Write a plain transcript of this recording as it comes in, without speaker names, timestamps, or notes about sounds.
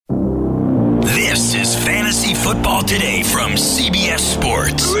Fantasy Football Today from CBS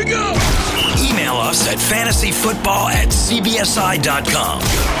Sports. Here we go! Email us at fantasyfootball@cbsi.com.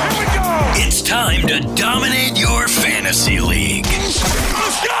 Here we go! It's time to dominate your fantasy league.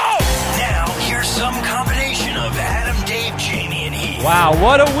 Let's go! Now, here's some combination of Adam, Dave, Jamie, and Heath. Wow,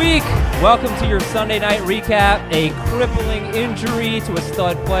 what a week. Welcome to your Sunday night recap. A crippling injury to a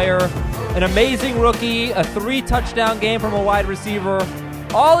stud player, an amazing rookie, a 3-touchdown game from a wide receiver,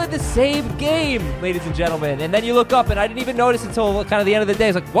 all in the same game, ladies and gentlemen. And then you look up, and I didn't even notice until kind of the end of the day.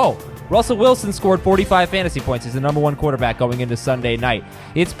 It's like, whoa, Russell Wilson scored 45 fantasy points. He's the number one quarterback going into Sunday night.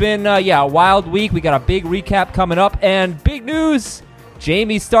 It's been, a wild week. We got a big recap coming up, and big news.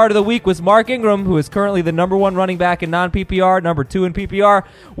 Jamie's start of the week was Mark Ingram, who is currently the number one running back in non-PPR, number two in PPR.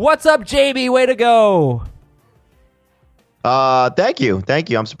 What's up, Jamie? Way to go. Thank you.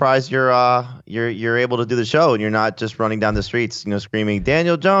 I'm surprised you're able to do the show and you're not just running down the streets, screaming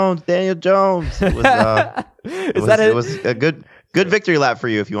Daniel Jones. It was a good victory lap for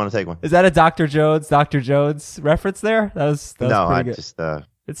you if you want to take one. Is that a Dr. Jones reference there? That was no, pretty I good. just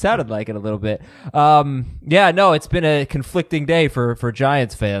It sounded like it a little bit. It's been a conflicting day for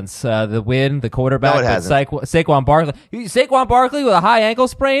Giants fans. The win, the quarterback, no, it hasn't. Saquon Barkley. Saquon Barkley with a high ankle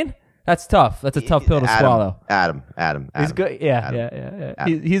sprain? That's tough. That's a tough pill to swallow. Adam. He's good. Yeah.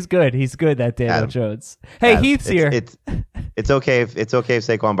 Adam. He's good. He's good, that Daniel Jones. Hey, Adam. Heath's here. It's okay if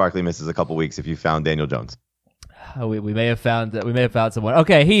Saquon Barkley misses a couple weeks if you found Daniel Jones. We may have found someone.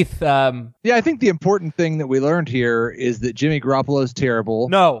 Okay, Heath. Yeah, I think the important thing that we learned here is that Jimmy Garoppolo is terrible.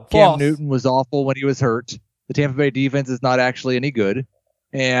 No, Cam false. Newton was awful when he was hurt. The Tampa Bay defense is not actually any good,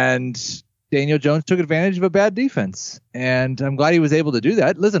 and Daniel Jones took advantage of a bad defense, and I'm glad he was able to do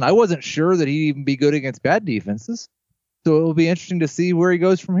that. Listen, I wasn't sure that he'd even be good against bad defenses, so it will be interesting to see where he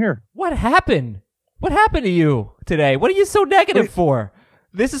goes from here. What happened? What happened to you today? What are you so negative for?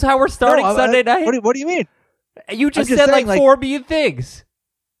 This is how we're starting Sunday night? What do you mean? You just said saying, like 4 mean things.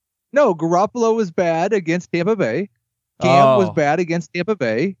 No, Garoppolo was bad against Tampa Bay. Cam was bad against Tampa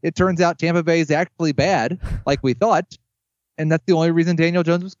Bay. It turns out Tampa Bay is actually bad, like we thought, and that's the only reason Daniel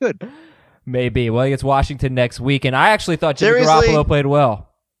Jones was good. Maybe. Well, he gets Washington next week, and I actually thought Jimmy Garoppolo played well.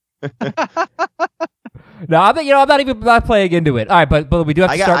 No, I'm not playing into it. All right, but we do have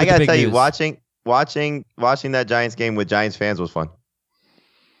to start with the big news. I gotta tell you, watching that Giants game with Giants fans was fun.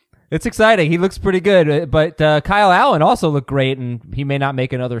 It's exciting. He looks pretty good, but Kyle Allen also looked great, and he may not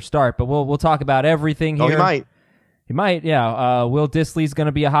make another start. But we'll talk about everything here. Oh, he might. He might, yeah. Will Dissly's going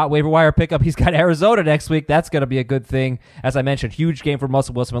to be a hot waiver wire pickup. He's got Arizona next week. That's going to be a good thing. As I mentioned, huge game for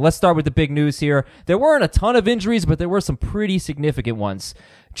Russell Wilson. But let's start with the big news here. There weren't a ton of injuries, but there were some pretty significant ones.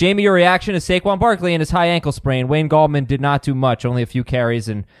 Jamie, your reaction is Saquon Barkley and his high ankle sprain. Wayne Gallman did not do much, only a few carries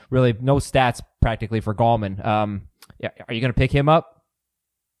and really no stats practically for Gallman. Are you going to pick him up?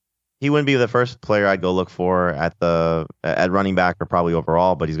 He wouldn't be the first player I'd go look for at running back or probably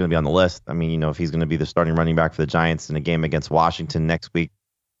overall, but he's going to be on the list. I mean, if he's going to be the starting running back for the Giants in a game against Washington next week,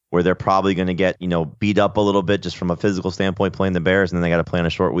 where they're probably going to get, beat up a little bit just from a physical standpoint playing the Bears, and then they got to play on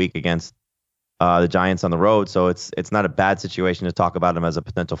a short week against the Giants on the road. So it's not a bad situation to talk about him as a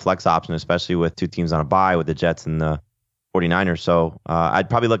potential flex option, especially with two teams on a bye with the Jets and the 49ers. So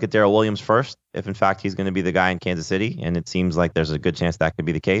I'd probably look at Darrell Williams first, if in fact he's going to be the guy in Kansas City. And it seems like there's a good chance that could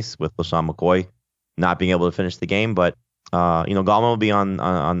be the case with LaShawn McCoy not being able to finish the game. But, Gallman will be on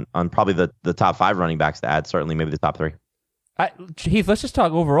probably the top 5 running backs to add, certainly maybe the top 3. Heath, let's just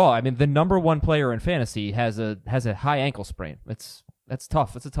talk overall. I mean, the number one player in fantasy has a high ankle sprain. That's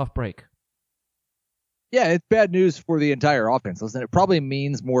tough. It's a tough break. Yeah, it's bad news for the entire offense. Listen, it probably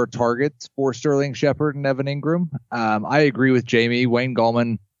means more targets for Sterling Shepard and Evan Ingram. I agree with Jamie. Wayne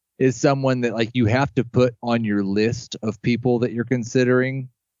Gallman is someone that you have to put on your list of people that you're considering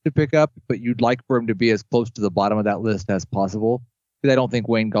to pick up, but you'd like for him to be as close to the bottom of that list as possible. Because I don't think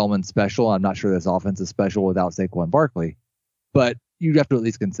Wayne Gallman's special. I'm not sure this offense is special without Saquon Barkley, but you'd have to at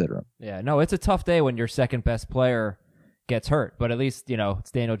least consider him. Yeah, no, it's a tough day when your second best player gets hurt, but at least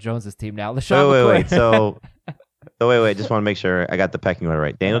it's Daniel Jones' team now. Wait. So wait. Just want to make sure I got the pecking order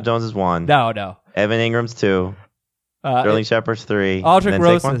right. Daniel Jones is 1. No. Evan Ingram's 2. Sterling Shepard's 3.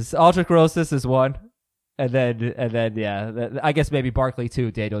 Aldrick Rosas is 1, and then yeah, I guess maybe Barkley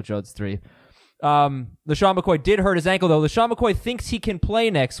 2. Daniel Jones 3. LaShawn McCoy did hurt his ankle though. LaShawn McCoy thinks he can play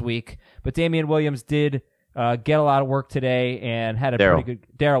next week, but Damian Williams did get a lot of work today and had a pretty good.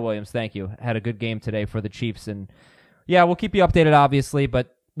 Darrell Williams, thank you, had a good game today for the Chiefs. And yeah, we'll keep you updated, obviously,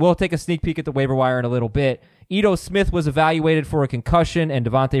 but we'll take a sneak peek at the waiver wire in a little bit. Ito Smith was evaluated for a concussion, and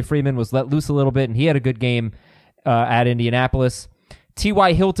Devontae Freeman was let loose a little bit, and he had a good game at Indianapolis.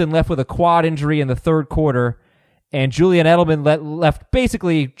 T.Y. Hilton left with a quad injury in the third quarter, and Julian Edelman left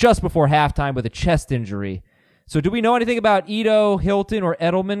basically just before halftime with a chest injury. So do we know anything about Ito, Hilton, or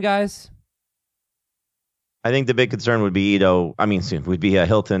Edelman, guys? I think the big concern would be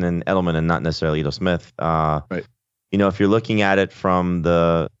Hilton and Edelman, and not necessarily Ito Smith. Right. If you're looking at it from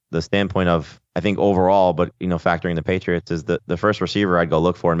the standpoint of, I think overall, but factoring the Patriots, is the first receiver I'd go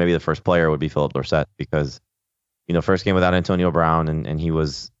look for, and maybe the first player would be Philip Dorsett, because first game without Antonio Brown, and he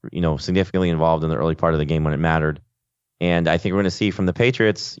was significantly involved in the early part of the game when it mattered. And I think we're going to see from the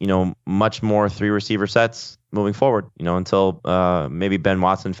Patriots, much more 3 receiver sets moving forward, until maybe Ben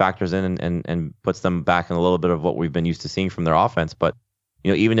Watson factors in and puts them back in a little bit of what we've been used to seeing from their offense. But,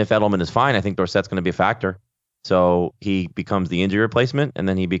 even if Edelman is fine, I think Dorsett's going to be a factor. So he becomes the injury replacement, and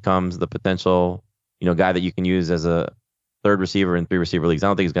then he becomes the potential, guy that you can use as a 3rd receiver in 3 receiver leagues. I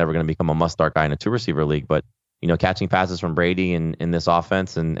don't think he's ever going to become a must-start guy in a 2 receiver league, but catching passes from Brady in this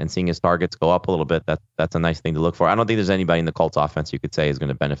offense and seeing his targets go up a little bit, that's a nice thing to look for. I don't think there's anybody in the Colts offense you could say is going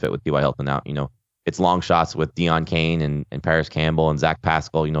to benefit with T.Y. Hilton out. It's long shots with Deion Kane and Paris Campbell and Zach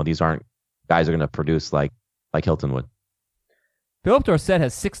Pascal. These aren't guys who are going to produce like Hilton would. Philip Dorsett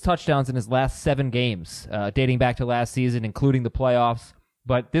has 6 touchdowns in his last 7 games, dating back to last season, including the playoffs.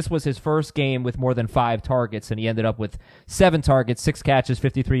 But this was his first game with more than 5 targets, and he ended up with 7 targets, 6 catches,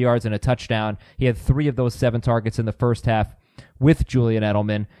 53 yards, and a touchdown. He had 3 of those 7 targets in the first half with Julian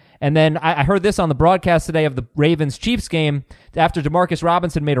Edelman. And then I heard this on the broadcast today of the Ravens-Chiefs game. After Demarcus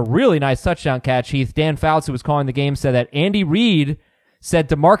Robinson made a really nice touchdown catch, Dan Fouts, who was calling the game, said that Andy Reid said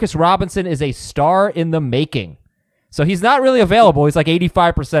Demarcus Robinson is a star in the making. So he's not really available. He's like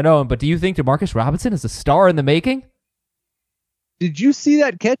 85% owned. But do you think Demarcus Robinson is a star in the making? Did you see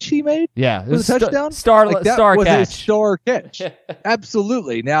that catch he made? Yeah, it was a touchdown. Star was catch. A star catch.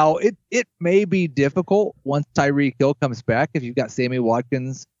 Absolutely. Now it may be difficult once Tyreek Hill comes back. If you've got Sammy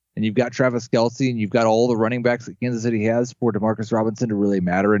Watkins and you've got Travis Kelce and you've got all the running backs that Kansas City has, for Demarcus Robinson to really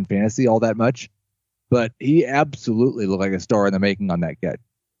matter in fantasy all that much. But he absolutely looked like a star in the making on that catch.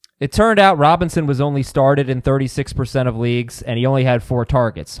 It turned out Robinson was only started in 36% of leagues, and he only had 4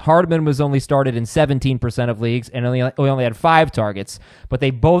 targets. Hardman was only started in 17% of leagues, and only had 5 targets. But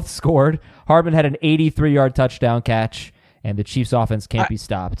they both scored. Hardman had an 83-yard touchdown catch, and the Chiefs' offense can't be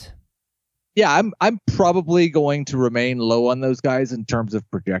stopped. Yeah, I'm probably going to remain low on those guys in terms of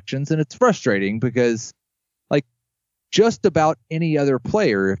projections, and it's frustrating because, like, just about any other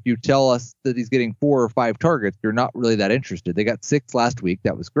player, if you tell us that he's getting 4 or 5 targets, you're not really that interested. They got 6 last week.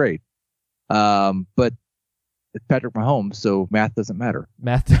 That was great. But it's Patrick Mahomes, so math doesn't matter.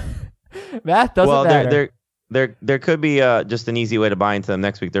 Math doesn't matter. There could be just an easy way to buy into them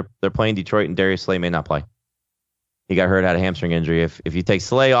next week. They're playing Detroit, and Darius Slay may not play. He got hurt, had a hamstring injury. If you take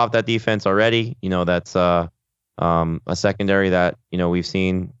Slay off that defense already, that's a secondary that we've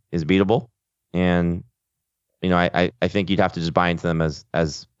seen is beatable, and I think you'd have to just buy into them as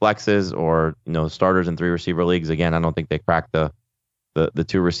flexes or starters in 3 receiver leagues. Again, I don't think they crack the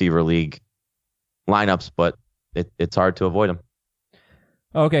 2 receiver league lineups, but it's hard to avoid them.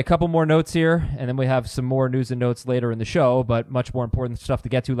 Okay, a couple more notes here, and then we have some more news and notes later in the show, but much more important stuff to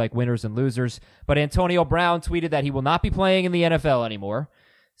get to, like winners and losers. But Antonio Brown tweeted that he will not be playing in the NFL anymore.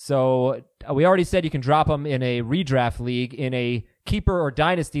 So we already said you can drop him in a redraft league. In a keeper or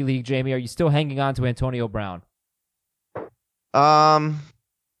dynasty league, Jamie, are you still hanging on to Antonio Brown?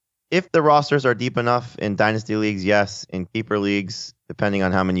 If the rosters are deep enough in dynasty leagues, yes. In keeper leagues, depending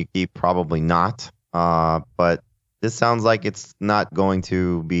on how many you keep, probably not. But this sounds like it's not going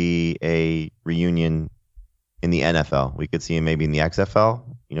to be a reunion in the NFL. We could see him maybe in the XFL.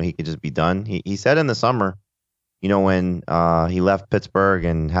 He could just be done. He said in the summer, when he left Pittsburgh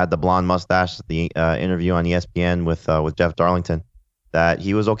and had the blonde mustache at the interview on ESPN with Jeff Darlington, that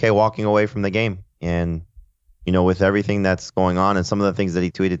he was okay walking away from the game. And with everything that's going on and some of the things that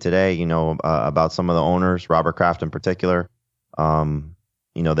he tweeted today, about some of the owners, Robert Kraft in particular,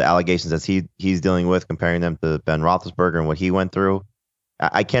 the allegations that he's dealing with, comparing them to Ben Roethlisberger and what he went through.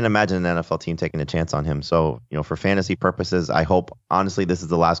 I can't imagine an NFL team taking a chance on him. So, for fantasy purposes, I hope, honestly, this is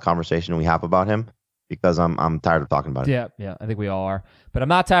the last conversation we have about him, because I'm tired of talking about it. Yeah, I think we all are. But I'm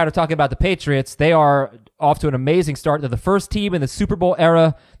not tired of talking about the Patriots. They are off to an amazing start. They're the first team in the Super Bowl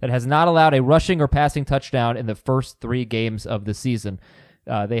era that has not allowed a rushing or passing touchdown in the first 3 games of the season.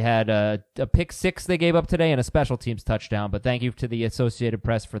 They had a pick 6 they gave up today and a special teams touchdown, but thank you to the Associated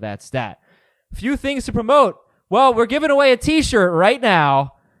Press for that stat. Few things to promote. Well, we're giving away a t-shirt right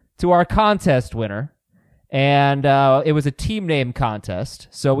now to our contest winner. And it was a team name contest.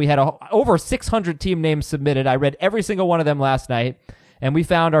 So we had over 600 team names submitted. I read every single one of them last night, and we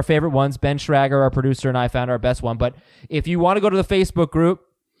found our favorite ones. Ben Schrager, our producer, and I found our best one. But if you want to go to the Facebook group,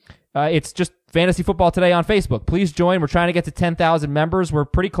 it's just Fantasy Football Today on Facebook. Please join. We're trying to get to 10,000 members. We're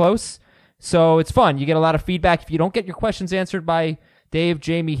pretty close. So it's fun. You get a lot of feedback. If you don't get your questions answered by Dave,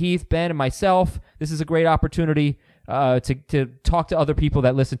 Jamie, Heath, Ben, and myself, this is a great opportunity to talk to other people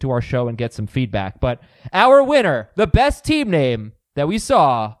that listen to our show and get some feedback. But our winner, the best team name that we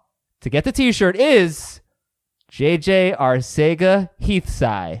saw to get the t-shirt is JJ Arcega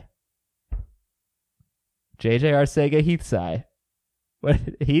Heathside. JJ Arcega Heathside. What,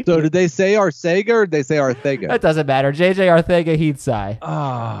 Heath? So did they say Arcega or did they say Arcega? That doesn't matter. JJ Arcega Heathside.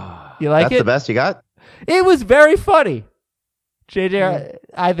 You like That's it? the best you got? It was very funny. JJ,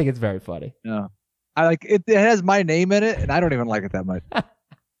 I think it's very funny. No. I like it. It has my name in it, and I don't even like it that much.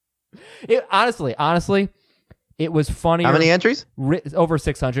 Honestly, it was funnier. How many entries? Over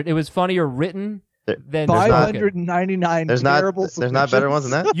 600. It was funnier written than 599 There's terrible not better ones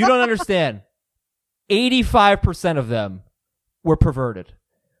than that? You don't understand. 85% of them were perverted.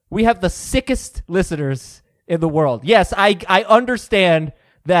 We have the sickest listeners in the world. Yes, I understand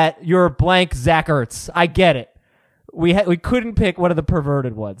that you're blank Zach Ertz. I get it. We couldn't pick one of the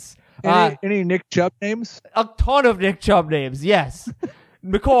perverted ones. Any Nick Chubb names? A ton of Nick Chubb names, yes.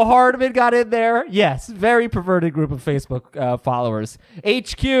 Nicole Hardman got in there. Yes, very perverted group of Facebook followers.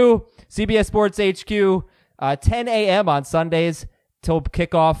 HQ, CBS Sports HQ, 10 a.m. on Sundays till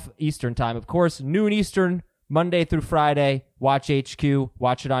kickoff Eastern time. Of course, noon Eastern, Monday through Friday. Watch HQ.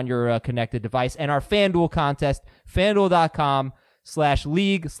 Watch it on your connected device. And our FanDuel contest,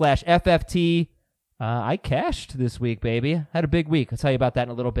 FanDuel.com/league/FFT. I cashed this week, baby. Had a big week. I'll tell you about that in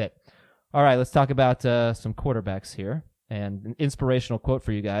a little bit. All right, let's talk about some quarterbacks here. And an inspirational quote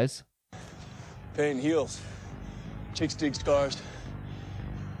for you guys. Pain heals. Chicks dig scars.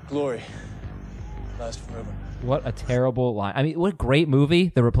 Glory lasts forever. What a terrible line. I mean, what a great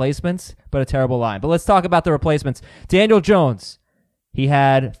movie, The Replacements, but a terrible line. But let's talk about The Replacements. Daniel Jones. He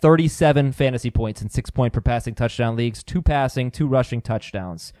had 37 fantasy points in 6-point per passing touchdown leagues, 2 passing, 2 rushing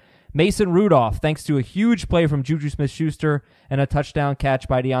touchdowns. Mason Rudolph, thanks to a huge play from Juju Smith-Schuster and a touchdown catch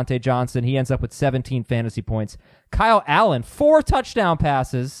by Deontay Johnson, he ends up with 17 fantasy points. Kyle Allen, 4 touchdown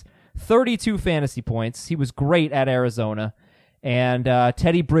passes, 32 fantasy points. He was great at Arizona. And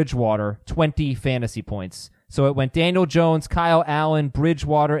Teddy Bridgewater, 20 fantasy points. So it went Daniel Jones, Kyle Allen,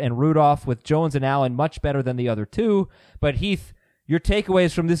 Bridgewater, and Rudolph, with Jones and Allen much better than the other two. But Heath, your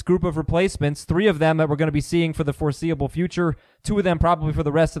takeaways from this group of replacements, 3 of them that we're going to be seeing for the foreseeable future, 2 of them probably for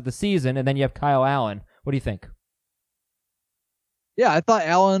the rest of the season, and then you have Kyle Allen. What do you think? Yeah, I thought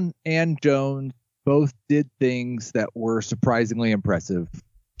Allen and Jones both did things that were surprisingly impressive.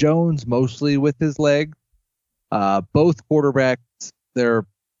 Jones mostly with his legs. Both quarterbacks, their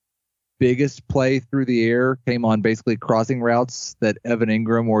biggest play through the air came on basically crossing routes that Evan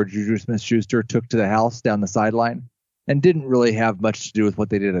Ingram or Juju Smith-Schuster took to the house down the sideline, and didn't really have much to do with what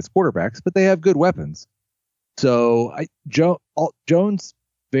they did as quarterbacks, but they have good weapons. So Jones,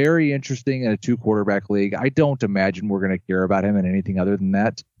 very interesting in a 2-quarterback league. I don't imagine we're going to care about him in anything other than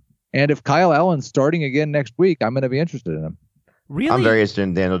that. And if Kyle Allen's starting again next week, I'm going to be interested in him. Really? I'm very interested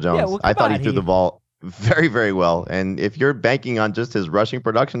in Daniel Jones. Yeah, well, I thought he threw the ball very, very well. And if you're banking on just his rushing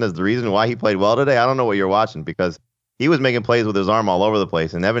production as the reason why he played well today, I don't know what you're watching, because he was making plays with his arm all over the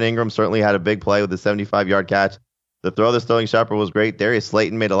place. And Evan Ingram certainly had a big play with the 75-yard catch. The throw to Sterling Shepard was great. Darius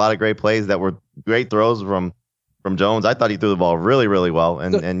Slayton made a lot of great plays that were great throws from Jones. I thought he threw the ball really, really well.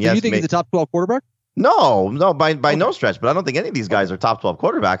 And yes, do you think he's a top 12 quarterback? No, by no stretch. But I don't think any of these guys are top 12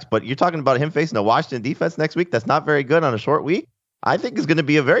 quarterbacks. But you're talking about him facing a Washington defense next week that's not very good on a short week. I think it's going to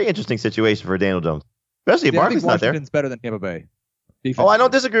be a very interesting situation for Daniel Jones, especially if Barkley's not there. Washington's better than Tampa Bay. Oh, I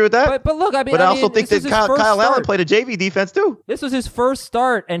don't disagree with that. But look, I mean, but I also think that Kyle Allen played a JV defense too. This was his first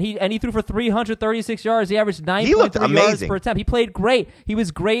start, and he threw for 336 yards. He averaged 9.3 yards per attempt. He played great. He was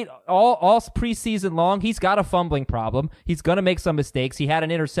great all preseason long. He's got a fumbling problem. He's going to make some mistakes. He had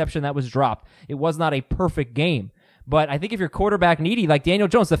an interception that was dropped. It was not a perfect game. But I think if you're quarterback needy like Daniel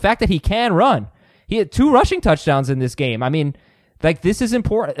Jones, the fact that he can run, he had 2 rushing touchdowns in this game. I mean, like, this is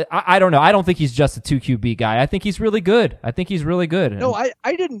important. I don't know. I don't think he's just a 2 QB guy. I think he's really good. No,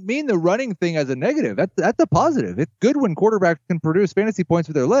 I didn't mean the running thing as a negative. That's a positive. It's good when quarterbacks can produce fantasy points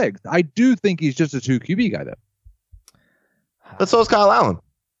with their legs. I do think he's just a 2 QB guy, though. But so is Kyle Allen.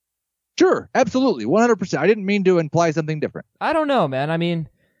 Sure, absolutely, 100%. I didn't mean to imply something different. I don't know, man. I mean,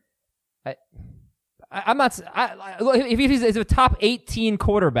 I'm not. If he's a top 18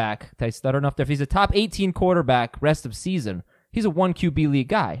 quarterback, I don't know if he's a top 18 quarterback rest of season. He's a 1 QB league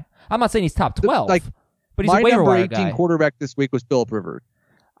guy. I'm not saying he's top 12, but he's a waiver wire guy. My number 18 quarterback this week was Philip Rivers.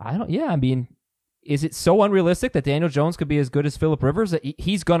 I mean, is it so unrealistic that Daniel Jones could be as good as Phillip Rivers?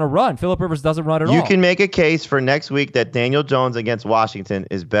 He's going to run. Phillip Rivers doesn't run at all. You can make a case for next week that Daniel Jones against Washington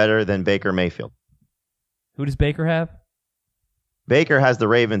is better than Baker Mayfield. Who does Baker have? Baker has the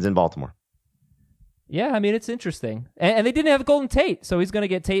Ravens in Baltimore. Yeah, I mean, it's interesting. And they didn't have Golden Tate, so he's going to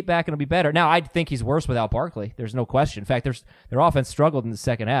get Tate back and it'll be better. Now, I think he's worse without Barkley. There's no question. In fact, their offense struggled in the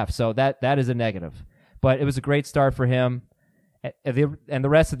second half, so that is a negative. But it was a great start for him. And the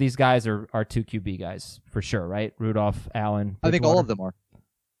rest of these guys are 2 QB guys, for sure, right? Rudolph, Allen, I think all of them are.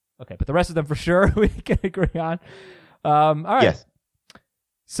 Okay, but the rest of them for sure we can agree on. All right. Yes.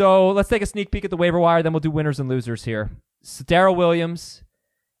 So let's take a sneak peek at the waiver wire, then we'll do winners and losers here. So Darrell Williams,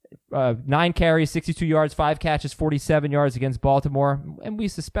 9 carries, 62 yards, 5 catches, 47 yards against Baltimore. And we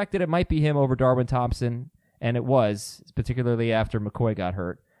suspected it might be him over Darwin Thompson, and it was, particularly after McCoy got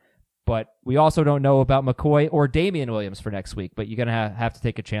hurt. But we also don't know about McCoy or Damian Williams for next week, but you're going to have to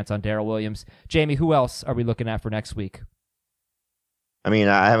take a chance on Darrell Williams. Jamie, who else are we looking at for next week? I mean,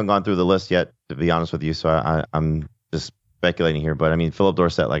 I haven't gone through the list yet, to be honest with you, so I'm just speculating here. But, I mean, Philip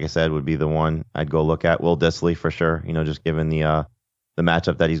Dorsett, like I said, would be the one I'd go look at. Will Dissly, for sure, just given the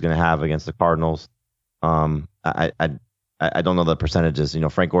matchup that he's going to have against the Cardinals. I don't know the percentages.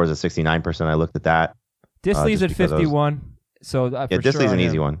 Frank Gore's at 69%. I looked at that. Dissly's at 51. So Dissly's an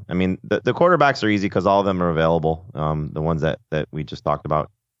easy one. I mean, the quarterbacks are easy because all of them are available. The ones that we just talked about.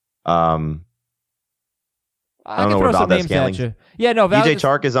 I don't know where Valdez-Scantling. Yeah, no. DJ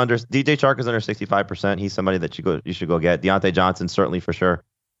Chark is under 65%. He's somebody that you should go get. Deontay Johnson, certainly for sure.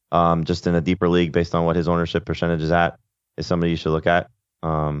 Just in a deeper league, based on what his ownership percentage is at, is somebody you should look at.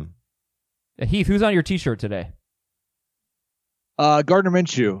 Heath, who's on your T-shirt today? Gardner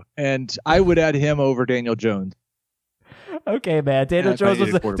Minshew, and I would add him over Daniel Jones. Okay, man. Daniel Jones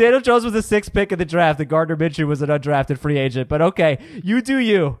was the 6th pick of the draft, and Gardner Minshew was an undrafted free agent. But okay, you do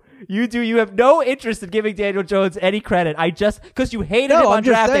you. You have no interest in giving Daniel Jones any credit. Because you hated him on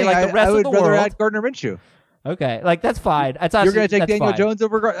draft day like the rest of the world. I would rather add Gardner Minshew. Okay, that's fine. You're going to take Daniel Jones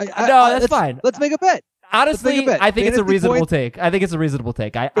over Gardner? No, that's fine. Let's make a bet. Honestly, I think it's a reasonable take. I think it's a reasonable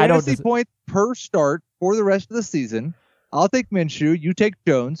take. I don't. Fantasy points per start for the rest of the season. I'll take Minshew. You take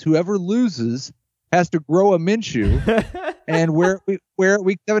Jones. Whoever loses has to grow a Minshew and wear it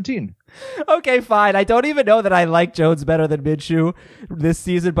week 17. Okay, fine. I don't even know that I like Jones better than Minshew this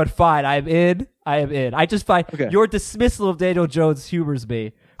season, but fine. I am in. I just find your dismissal of Daniel Jones humors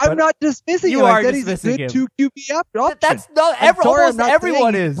me. I'm not dismissing him. You are dismissing him. He's a good 2 QB option. That's not almost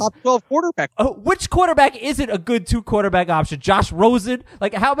everyone is. Top 12 quarterback. Which quarterback isn't a good 2 quarterback option? Josh Rosen?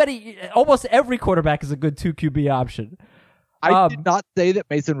 Like how many? Almost every quarterback is a good 2 QB option. I did not say that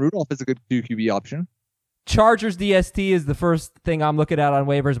Mason Rudolph is a good 2 QB option. Chargers DST is the first thing I'm looking at on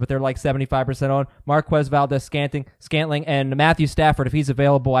waivers, but they're like 75% owned. Marquez Valdez-Scantling, and Matthew Stafford, if he's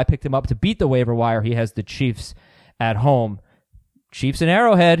available, I picked him up to beat the waiver wire. He has the Chiefs at home. Chiefs and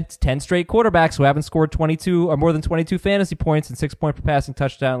Arrowhead, it's 10 straight quarterbacks who haven't scored 22 or more than 22 fantasy points in 6-point per passing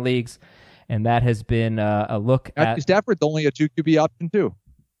touchdown leagues, and that has been a look at... Matthew Stafford's only a 2 QB option too.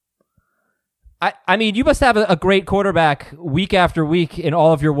 I mean, you must have a great quarterback week after week in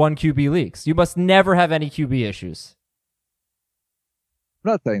all of your 1 QB leagues. You must never have any QB issues.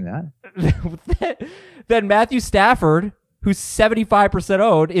 I'm not saying that. Then Matthew Stafford, who's 75%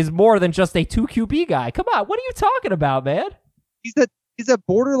 owned, is more than just a 2 QB guy. Come on, what are you talking about, man? He's a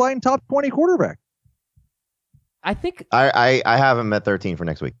borderline top 20 quarterback. I think I have him at 13 for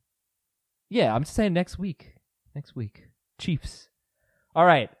next week. Yeah, I'm just saying next week. Chiefs. All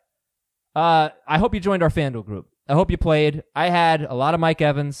right. I hope you joined our FanDuel group. I hope you played. I had a lot of Mike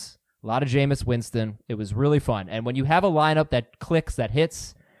Evans, a lot of Jameis Winston. It was really fun. And when you have a lineup that clicks, that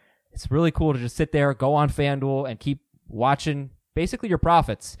hits, it's really cool to just sit there, go on FanDuel, and keep watching basically your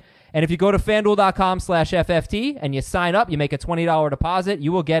profits. And if you go to FanDuel.com/FFT and you sign up, you make a $20 deposit,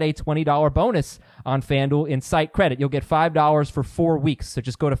 you will get a $20 bonus on FanDuel in site credit. You'll get $5 for 4 weeks. So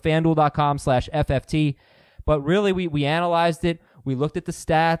just go to FanDuel.com/FFT. But really, we analyzed it. We looked at the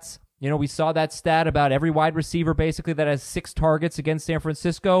stats. We saw that stat about every wide receiver basically that has 6 targets against San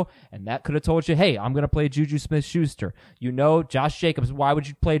Francisco, and that could have told you, hey, I'm going to play Juju Smith-Schuster. Josh Jacobs. Why would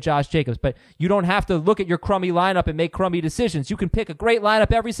you play Josh Jacobs? But you don't have to look at your crummy lineup and make crummy decisions. You can pick a great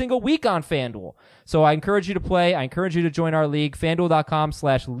lineup every single week on FanDuel. So I encourage you to play. I encourage you to join our league,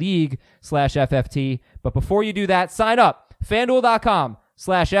 FanDuel.com/league/FFT. But before you do that, sign up,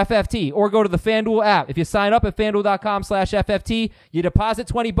 FanDuel.com/FFT, or go to the FanDuel app. If you sign up at FanDuel.com/FFT, you deposit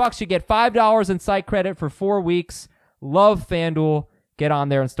 $20, you get $5 in site credit for 4 weeks. Love FanDuel. Get on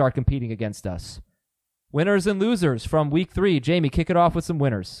there and start competing against us. Winners and losers from week 3. Jamie, kick it off with some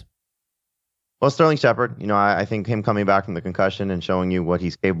winners. Well, Sterling Shepard, I think him coming back from the concussion and showing you what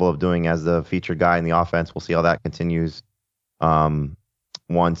he's capable of doing as the featured guy in the offense, we'll see how that continues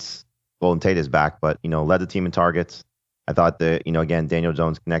once Golden Tate is back. But, led the team in targets. I thought that, again, Daniel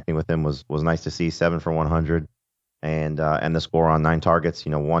Jones connecting with him was nice to see, 7 for 100. And the score on 9 targets,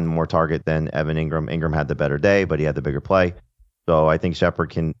 one more target than Evan Ingram. Ingram had the better day, but he had the bigger play. So I think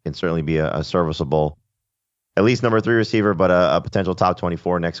Shepard can certainly be a serviceable, at least number 3 receiver, but a potential top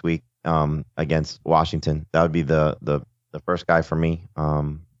 24 next week against Washington. That would be the first guy for me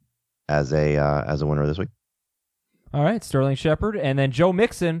as a winner this week. All right, Sterling Shepard. And then Joe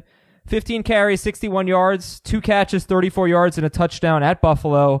Mixon, 15 carries, 61 yards, 2 catches, 34 yards, and a touchdown at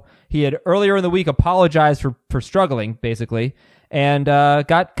Buffalo. He had earlier in the week apologized for struggling, basically, and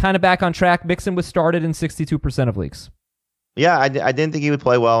got kind of back on track. Mixon was started in 62% of leagues. Yeah, I didn't think he would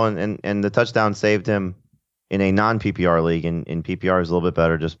play well, and the touchdown saved him in a non-PPR league. In PPR is a little bit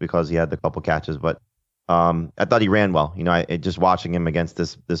better just because he had the couple catches, but I thought he ran well. Just watching him against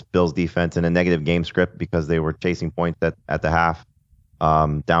this Bills defense in a negative game script because they were chasing points at the half,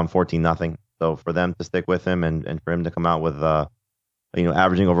 down 14-0. So for them to stick with him and for him to come out with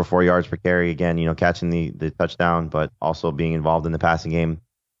averaging over 4 yards per carry again, catching the touchdown, but also being involved in the passing game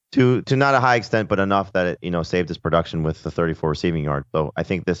to not a high extent, but enough that it saved his production with the 34 receiving yards. So I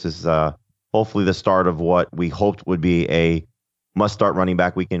think this is hopefully the start of what we hoped would be a must-start running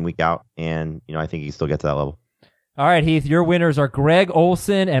back week in, week out, and I think he can still get to that level. All right, Heath, your winners are Greg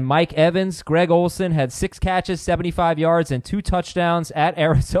Olsen and Mike Evans. Greg Olsen had 6 catches, 75 yards, and 2 touchdowns at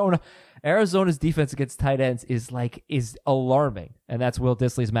Arizona. Arizona's defense against tight ends is alarming, and that's Will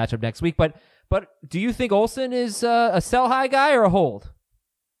Dissly's matchup next week. But do you think Olsen is a sell high guy or a hold?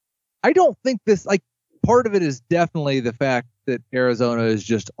 I don't think this, part of it is definitely the fact that Arizona is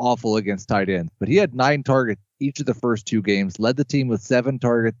just awful against tight ends. But he had 9 targets each of the first 2 games, led the team with 7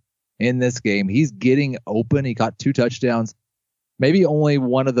 targets in this game. He's getting open. He got 2 touchdowns. Maybe only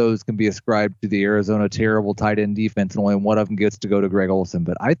one of those can be ascribed to the Arizona terrible tight end defense, and only one of them gets to go to Greg Olsen.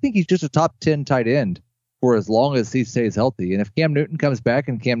 But I think he's just a top 10 tight end for as long as he stays healthy. And if Cam Newton comes back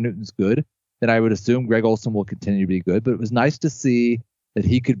and Cam Newton's good, then I would assume Greg Olsen will continue to be good. But it was nice to see that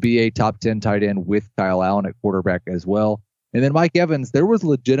he could be a top 10 tight end with Kyle Allen at quarterback as well. And then Mike Evans, there was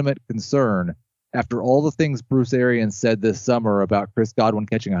legitimate concern after all the things Bruce Arians said this summer about Chris Godwin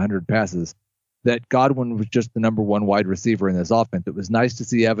catching 100 passes, that Godwin was just the number 1 wide receiver in this offense. It was nice to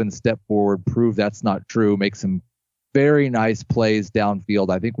see Evans step forward, prove that's not true, make some very nice plays downfield.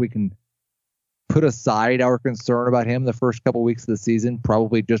 I think we can put aside our concern about him the first couple weeks of the season.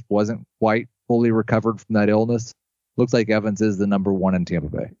 Probably just wasn't quite fully recovered from that illness. Looks like Evans is the number 1 in Tampa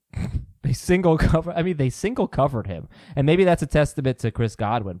Bay. They single covered him. And maybe that's a testament to Chris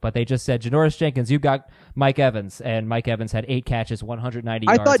Godwin, but they just said, Janoris Jenkins, you've got Mike Evans, and Mike Evans had 8 catches, 190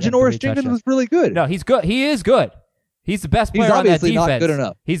 yards. I thought Janoris Jenkins was really good. No, he's good. He is good. He's the best player on that defense. He's obviously not good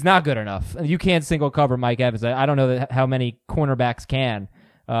enough. He's not good enough. You can't single cover Mike Evans. I don't know how many cornerbacks can.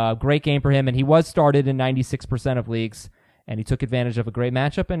 Great game for him, and he was started in 96% of leagues, and he took advantage of a great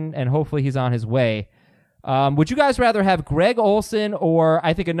matchup, and hopefully he's on his way. Would you guys rather have Greg Olsen or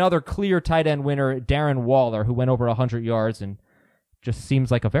I think another clear tight end winner, Darren Waller, who went over 100 yards and just seems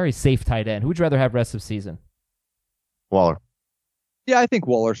like a very safe tight end? Who would you rather have rest of season? Waller. Yeah, I think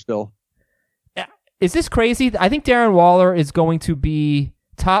Waller still. Is this crazy? I think Darren Waller is going to be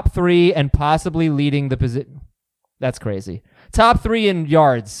top 3 and possibly leading the position. That's crazy. Top 3 in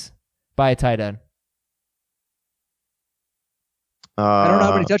yards by a tight end. I don't know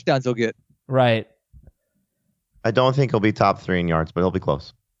how many touchdowns he'll get. Right. I don't think he'll be top 3 in yards, but he'll be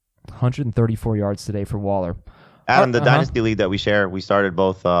close. 134 yards today for Waller. Adam, the Dynasty League that we share, we started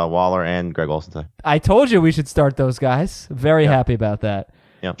both Waller and Greg Olsen today. I told you we should start those guys. Very happy about that.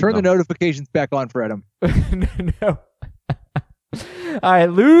 Yeah. Turn the notifications back on for Adam. No. All right,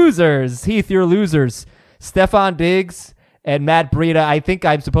 losers. Heath, you're losers. Stephon Diggs and Matt Breida. I think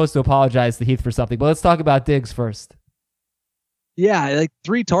I'm supposed to apologize to Heath for something, but let's talk about Diggs first. Yeah,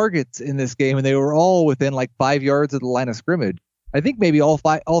 3 targets in this game, and they were all within 5 yards of the line of scrimmage. I think maybe all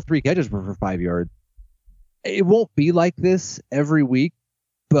 3 catches were for 5 yards. It won't be like this every week,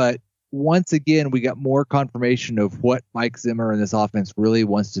 but once again, we got more confirmation of what Mike Zimmer and this offense really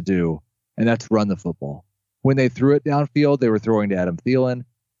wants to do, and that's run the football. When they threw it downfield, they were throwing to Adam Thielen.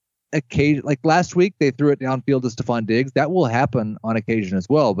 Last week, they threw it downfield to Stephon Diggs. That will happen on occasion as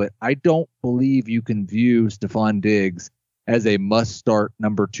well, but I don't believe you can view Stephon Diggs as a must-start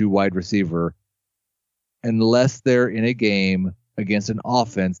number 2 wide receiver unless they're in a game against an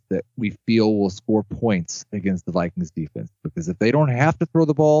offense that we feel will score points against the Vikings defense. Because if they don't have to throw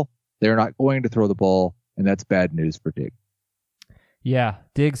the ball, they're not going to throw the ball, and that's bad news for Diggs. Yeah,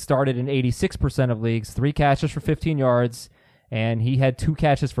 Diggs started in 86% of leagues, 3 catches for 15 yards, and he had 2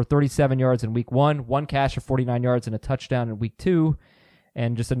 catches for 37 yards in week 1, 1 catch for 49 yards and a touchdown in week 2,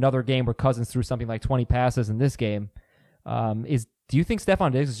 and just another game where Cousins threw something like 20 passes in this game. Do you think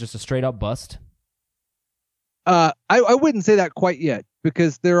Stefon Diggs is just a straight-up bust? I wouldn't say that quite yet,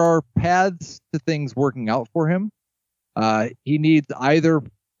 because there are paths to things working out for him. He needs either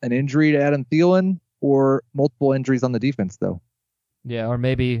an injury to Adam Thielen or multiple injuries on the defense, though. Yeah, or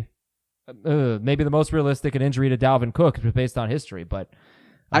maybe the most realistic, an injury to Dalvin Cook based on history. But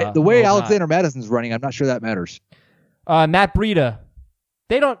the way Alexander Madison's running, I'm not sure that matters. Matt Breida,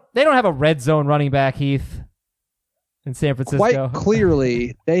 they don't have a red zone running back, Heath, in San Francisco. Quite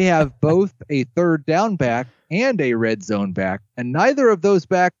clearly, they have both a third down back and a red zone back, and neither of those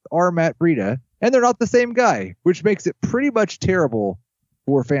backs are Matt Breida, and they're not the same guy, which makes it pretty much terrible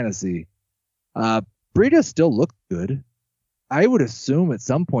for fantasy. Breida still looks good. I would assume at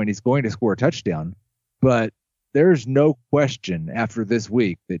some point he's going to score a touchdown, but there's no question after this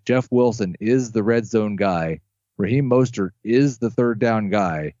week that Jeff Wilson is the red zone guy, Raheem Mostert is the third down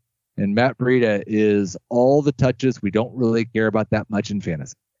guy, and Matt Breida is all the touches we don't really care about that much in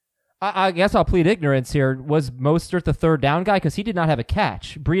fantasy. I guess I'll plead ignorance here. Was Mostert the third down guy? Because he did not have a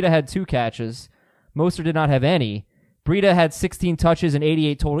catch. Breida had 2 catches. Mostert did not have any. Breida had 16 touches and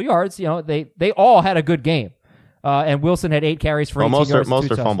 88 total yards. You know, they all had a good game. And Wilson had 8 carries for 18 yards.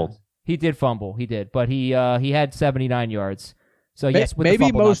 Mostert fumbled. He did fumble. He did, but he had 79 yards. So yes, with maybe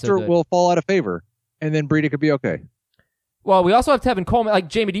the fumble, Mostert will fall out of favor, and then Breida could be okay. Well, we also have Tevin Coleman. Like,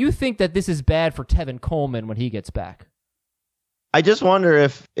 Jamie, do you think that this is bad for Tevin Coleman when he gets back? I just wonder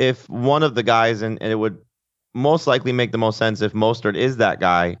if one of the guys, and it would most likely make the most sense if Mostert is that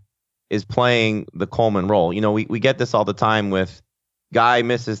guy, is playing the Coleman role. You know, we get this all the time with guy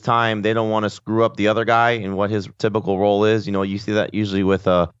misses time. They don't want to screw up the other guy and what his typical role is. You know, you see that usually with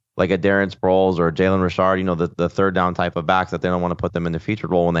like a Darren Sproles or Jalen Richard, you know, the third down type of backs that they don't want to put them in the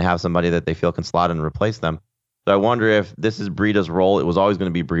featured role when they have somebody that they feel can slot in and replace them. So I wonder if this is Breida's role. It was always going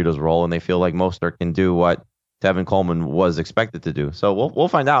to be Breida's role, and they feel like Mostert can do what Tevin Coleman was expected to do. So we'll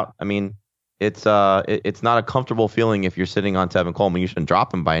find out. I mean, it's not a comfortable feeling if you're sitting on Tevin Coleman. You shouldn't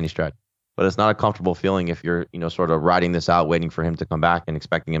drop him by any stretch, but it's not a comfortable feeling if you're, you know, sort of riding this out, waiting for him to come back and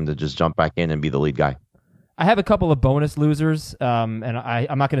expecting him to just jump back in and be the lead guy. I have a couple of bonus losers, and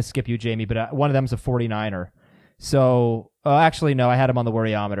I'm not going to skip you, Jamie, but one of them is a 49er. So actually, no, I had him on the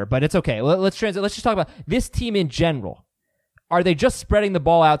worryometer, but it's okay. Let's transit. Let's just talk about this team in general. Are they just spreading the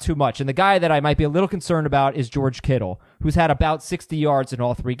ball out too much? And the guy that I might be a little concerned about is George Kittle, who's had about 60 yards in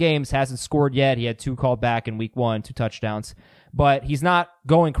all 3 games, hasn't scored yet. He had 2 called back in week 1, 2 touchdowns, but he's not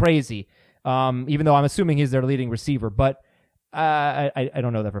going crazy, even though I'm assuming he's their leading receiver. But I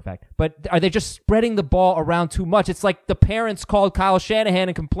don't know that for a fact. But are they just spreading the ball around too much? It's like the parents called Kyle Shanahan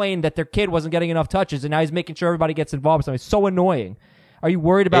and complained that their kid wasn't getting enough touches, and now he's making sure everybody gets involved. So it's so annoying. Are you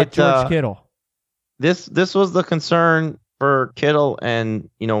worried about George Kittle? This was the concern for Kittle and,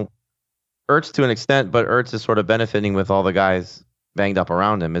 you know, Ertz to an extent, but Ertz is sort of benefiting with all the guys banged up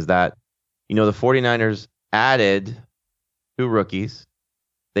around him, is that, you know, the 49ers added 2 rookies.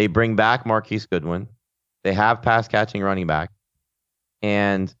 They bring back Marquise Goodwin. They have pass-catching running back.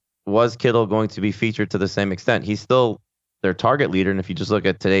 And was Kittle going to be featured to the same extent? He's still their target leader, and if you just look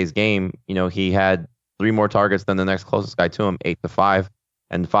at today's game, you know, he had 3 more targets than the next closest guy to him, 8-5.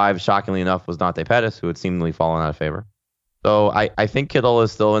 And 5, shockingly enough, was Dante Pettis, who had seemingly fallen out of favor. So I think Kittle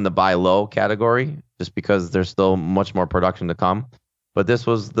is still in the buy low category just because there's still much more production to come. But this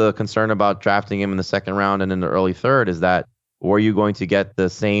was the concern about drafting him in the 2nd round and in the early 3rd, is that were you going to get the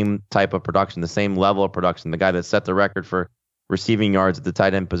same type of production, the same level of production, the guy that set the record for receiving yards at the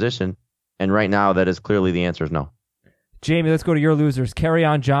tight end position? And right now, that is clearly the answer is no. Jamie, let's go to your losers.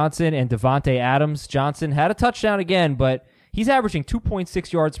 Kerryon Johnson and Devontae Adams. Johnson had a touchdown again, but he's averaging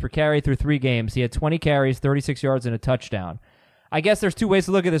 2.6 yards per carry through 3 games. He had 20 carries, 36 yards, and a touchdown. I guess there's 2 ways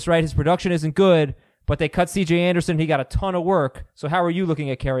to look at this, right? His production isn't good, but they cut C.J. Anderson. He got a ton of work. So how are you looking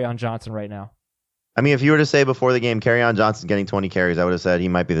at Kerryon Johnson right now? I mean, if you were to say before the game, Kerryon Johnson getting 20 carries, I would have said he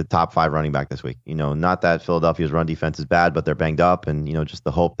might be the top 5 running back this week. You know, not that Philadelphia's run defense is bad, but they're banged up. And, you know, just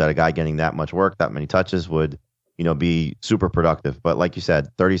the hope that a guy getting that much work, that many touches would, you know, be super productive. But like you said,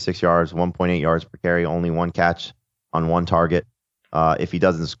 36 yards, 1.8 yards per carry, only 1 catch on 1 target. If he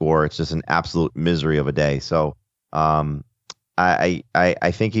doesn't score, it's just an absolute misery of a day. So I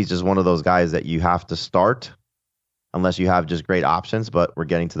think he's just one of those guys that you have to start unless you have just great options. But we're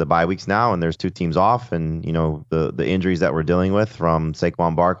getting to the bye weeks now, and there's 2 teams off, and, you know, the injuries that we're dealing with, from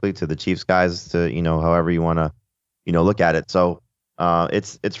Saquon Barkley to the Chiefs guys to, you know, however you want to, you know, look at it. So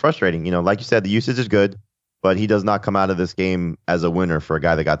it's frustrating. You know, like you said, the usage is good. but he does not come out of this game as a winner for a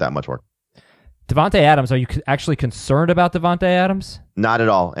guy that got that much work. Devontae Adams, are you actually concerned about Devontae Adams? Not at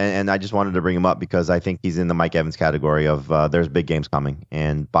all. And I just wanted to bring him up because I think he's in the Mike Evans category of there's big games coming.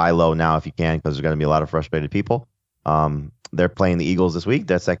 And buy low now if you can, because there's going to be a lot of frustrated people. They're playing the Eagles this week.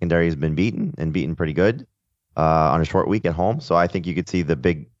 That secondary has been beaten and beaten pretty good on a short week at home. So I think you could see the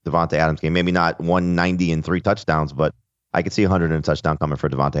big Devontae Adams game. Maybe not 190 and 3 touchdowns, but I could see 100 and a touchdown coming for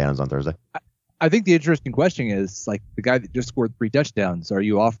Devontae Adams on Thursday. I think the interesting question is, like, the guy that just scored 3 touchdowns, are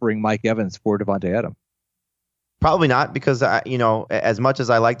you offering Mike Evans for Devontae Adams? Probably not, because as much as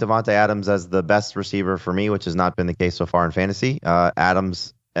I like Devontae Adams as the best receiver for me, which has not been the case so far in fantasy,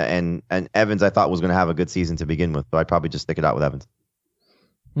 Adams and Evans I thought was going to have a good season to begin with, so I'd probably just stick it out with Evans.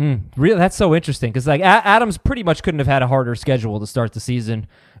 Really, that's so interesting because like Adams pretty much couldn't have had a harder schedule to start the season.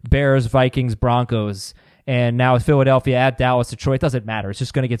 Bears, Vikings, Broncos. And now with Philadelphia at Dallas, Detroit, doesn't matter. It's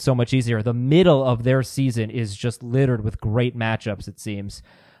just going to get so much easier. The middle of their season is just littered with great matchups, it seems.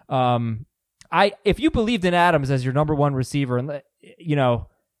 If you believed in Adams as your number 1 receiver, and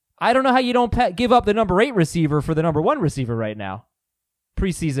I don't know how you don't give up the number 8 receiver for the number 1 receiver right now.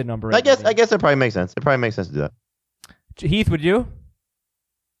 Preseason number 8. I guess it probably makes sense. It probably makes sense to do that. Heath, would you?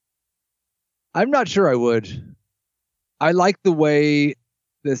 I'm not sure I would. I like the way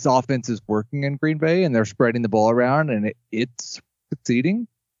this offense is working in Green Bay, and they're spreading the ball around, and it's succeeding.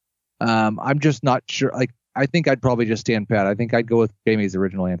 I'm just not sure. Like, I think I'd probably just stand pat. I think I'd go with Jamie's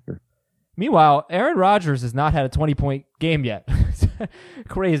original answer. Meanwhile, Aaron Rodgers has not had a 20-point game yet.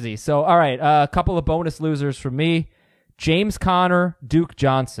 Crazy. So, all right, a couple of bonus losers for me. James Conner, Duke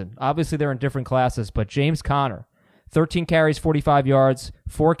Johnson. Obviously, they're in different classes, but James Conner, 13 carries, 45 yards,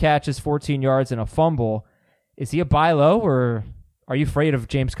 4 catches, 14 yards, and a fumble. Is he a buy low, or are you afraid of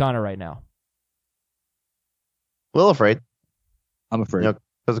James Conner right now? A little afraid. I'm afraid.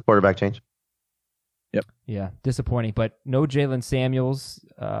 Because of quarterback change. Yep. Yeah, disappointing. But no Jalen Samuels.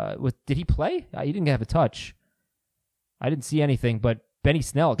 Did he play? He didn't have a touch. I didn't see anything, but Benny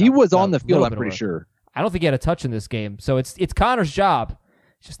Snell. He was on the field, I'm pretty sure. I don't think he had a touch in this game. So it's Connor's job.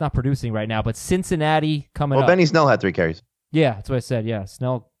 He's just not producing right now. But Cincinnati coming up. Well, Benny Snell had 3 carries. Yeah, that's what I said. Yeah,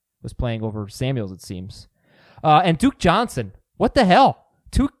 Snell was playing over Samuels, it seems. And Duke Johnson. What the hell?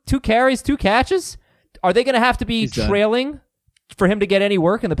 Two carries, 2 catches? Are they going to have to be trailing for him to get any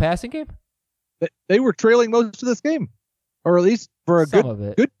work in the passing game? They were trailing most of this game, or at least for a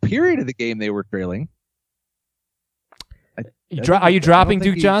good period of the game they were trailing. Are you dropping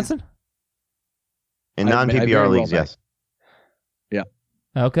Duke Johnson? In non-PPR leagues, yes. Yeah.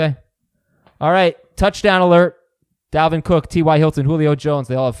 Okay. All right. Touchdown alert. Dalvin Cook, T.Y. Hilton, Julio Jones.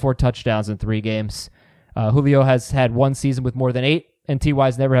 They all have 4 touchdowns in 3 games. Julio has had 1 season with more than 8, and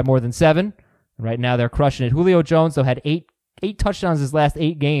T.Y.'s never had more than 7. Right now they're crushing it. Julio Jones, though, had 8 touchdowns his last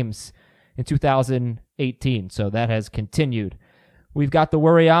 8 games in 2018, so that has continued. We've got the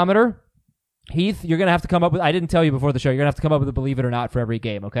worryometer. Heath, you're going to have to come up with, I didn't tell you before the show, you're going to have to come up with a believe it or not for every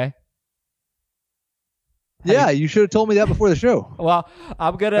game, okay? You should have told me that before the show. Well,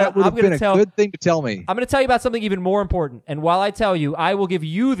 I'm gonna tell. Good thing to tell me. I'm gonna tell you about something even more important. And while I tell you, I will give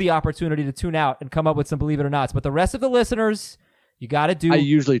you the opportunity to tune out and come up with some believe it or nots. But the rest of the listeners, you got to do. I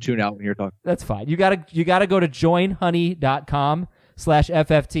usually tune out when you're talking. That's fine. You gotta go to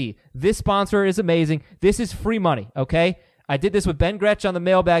joinhoney.com/FFT. This sponsor is amazing. This is free money. Okay. I did this with Ben Gretsch on the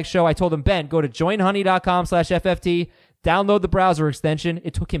Mailbag Show. I told him, Ben, go to joinhoney.com/FFT. Download the browser extension.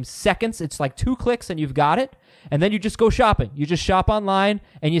 It took him seconds. It's like 2 clicks and you've got it. And then you just go shopping. You just shop online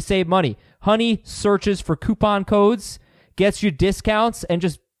and you save money. Honey searches for coupon codes, gets you discounts, and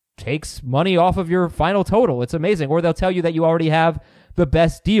just takes money off of your final total. It's amazing. Or they'll tell you that you already have the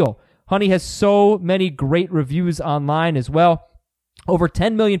best deal. Honey has so many great reviews online as well. Over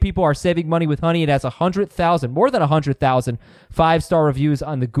 10 million people are saving money with Honey. It has more than 100,000 5-star reviews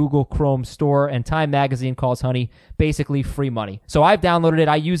on the Google Chrome store, and Time Magazine calls Honey basically free money. So I've downloaded it.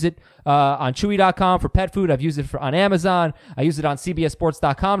 I use it on Chewy.com for pet food. I've used it on Amazon. I use it on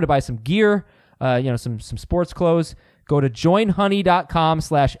CBSSports.com to buy some gear, some sports clothes. Go to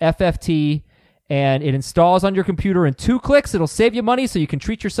joinhoney.com/FFT, and it installs on your computer in 2 clicks. It'll save you money so you can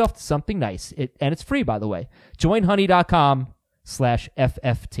treat yourself to something nice. And it's free, by the way.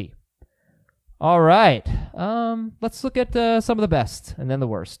 joinhoney.com/FFT. All right. Let's look at some of the best and then the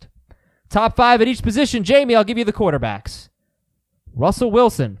worst. Top 5 at each position. Jamie, I'll give you the quarterbacks. Russell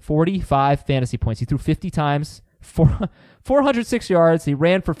Wilson, 45 fantasy points. He threw 50 times, 406 yards. He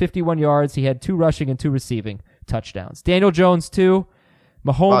ran for 51 yards. He had 2 rushing and 2 receiving touchdowns. Daniel Jones, 2.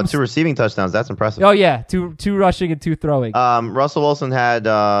 Mahomes. 2 receiving touchdowns. That's impressive. Oh, yeah. 2 rushing and 2 throwing. Russell Wilson had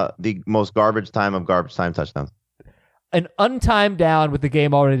the most garbage time touchdowns. An untimed down with the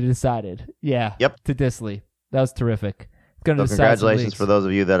game already decided. Yeah. Yep. To Disley. That was terrific. It's going to So decide some congratulations leagues. for those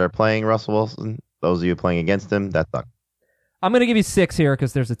of you that are playing Russell Wilson. Those of you playing against him, that sucks. I'm going to give you 6 here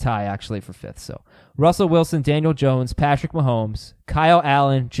because there's a tie actually for 5th. So Russell Wilson, Daniel Jones, Patrick Mahomes, Kyle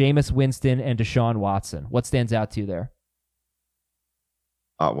Allen, Jameis Winston, and Deshaun Watson. What stands out to you there?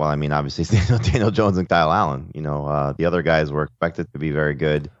 Well, I mean, obviously, Daniel Jones and Kyle Allen. The other guys were expected to be very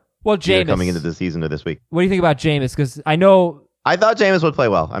good. Well, either Jameis. coming into the season or this week. What do you think about Jameis? Because I know I thought Jameis would play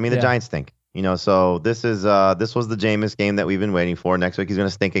well. I mean, the Yeah. Giants stink. So this was the Jameis game that we've been waiting for. Next week he's going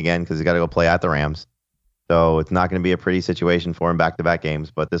to stink again because he's got to go play at the Rams. So it's not going to be a pretty situation for him back-to-back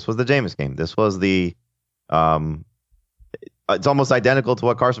games. But this was the Jameis game. This was the it's almost identical to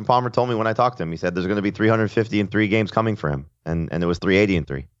what Carson Palmer told me when I talked to him. He said there's going to be 350 in 3 games coming for him, and it was 380 in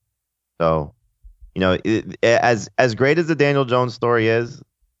 3. So, as great as the Daniel Jones story is,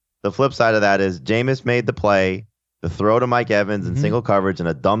 the flip side of that is Jameis made the play, the throw to Mike Evans in single coverage and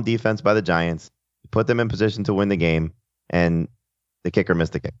a dumb defense by the Giants, put them in position to win the game, and the kicker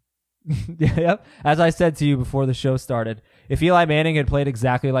missed the kick. Yep. As I said to you before the show started, if Eli Manning had played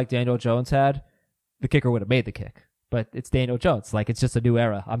exactly like Daniel Jones had, the kicker would have made the kick. But it's Daniel Jones. Like, it's just a new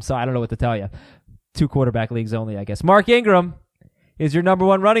era. I'm sorry. I don't know what to tell you. 2 quarterback leagues only, I guess. Mark Ingram is your number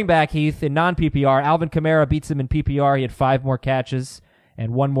 1 running back, Heath, in non-PPR. Alvin Kamara beats him in PPR. He had 5 more catches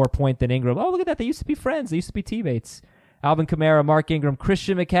and 1 more point than Ingram. Oh, look at that. They used to be friends. They used to be teammates. Alvin Kamara, Mark Ingram,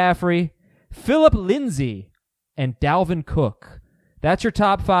 Christian McCaffrey, Philip Lindsay, and Dalvin Cook. That's your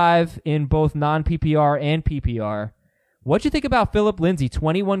top 5 in both non-PPR and PPR. What'd you think about Philip Lindsay?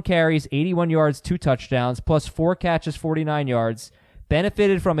 21 carries, 81 yards, 2 touchdowns, plus 4 catches, 49 yards.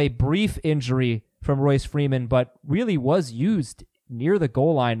 Benefited from a brief injury from Royce Freeman, but really was used near the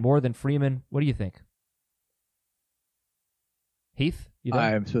goal line more than Freeman. What do you think? Heath? You done?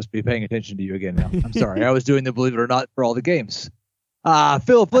 I'm supposed to be paying attention to you again now. I'm sorry. I was doing the believe it or not for all the games.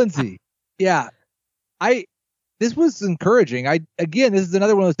 Philip Lindsay. Yeah. This was encouraging. This is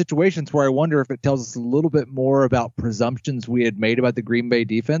another one of those situations where I wonder if it tells us a little bit more about presumptions we had made about the Green Bay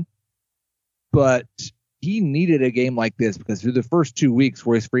defense. But he needed a game like this because through the first 2 weeks,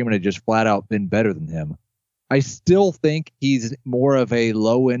 Royce Freeman had just flat out been better than him. I still think he's more of a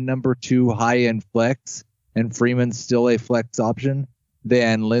low-end number 2, high-end flex, and Freeman's still a flex option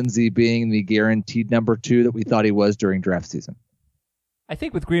than Lindsay being the guaranteed number 2 that we thought he was during draft season. I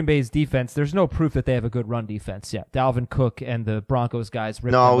think with Green Bay's defense, there's no proof that they have a good run defense yet. Dalvin Cook and the Broncos guys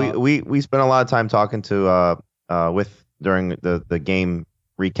ripped them up. we spent a lot of time talking to during the game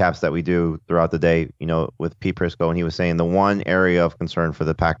recaps that we do throughout the day, with Pete Prisco, and he was saying the one area of concern for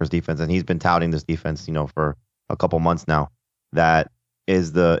the Packers defense, and he's been touting this defense, for a couple months now, that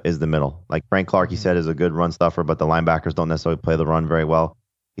is the middle. Like Frank Clark, he said, is a good run stuffer, but the linebackers don't necessarily play the run very well.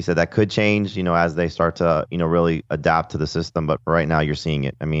 He said that could change, as they start to, really adapt to the system. But for right now, you're seeing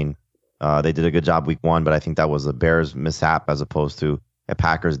it. I mean, they did a good job week 1, but I think that was a Bears mishap as opposed to a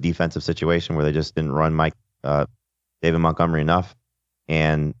Packers defensive situation where they just didn't run David Montgomery enough.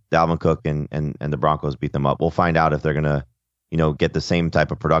 And Dalvin Cook and the Broncos beat them up. We'll find out if they're going to, get the same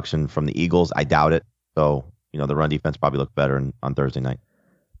type of production from the Eagles. I doubt it. So, the run defense probably looked better on Thursday night.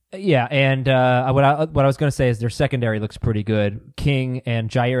 Yeah, and what I was going to say is their secondary looks pretty good. King and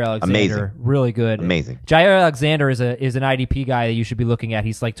Jair Alexander, really good. Amazing. Jair Alexander is an IDP guy that you should be looking at.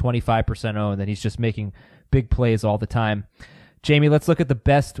 He's like 25% owned, and he's just making big plays all the time. Jamie, let's look at the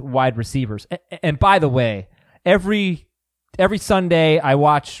best wide receivers. And by the way, every Sunday I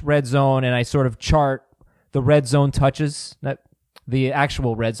watch Red Zone, and I sort of chart the Red Zone touches, not the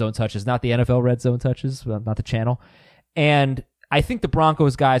actual Red Zone touches, not the NFL Red Zone touches, not the channel. And I think the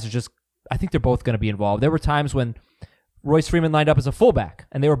Broncos guys I think they're both going to be involved. There were times when Royce Freeman lined up as a fullback,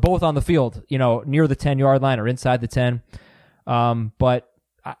 and they were both on the field, near the 10-yard line or inside the 10. But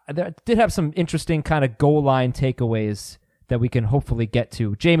they did have some interesting kind of goal line takeaways that we can hopefully get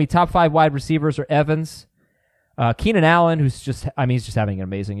to. Jamie, top 5 wide receivers are Evans, Keenan Allen, he's just having an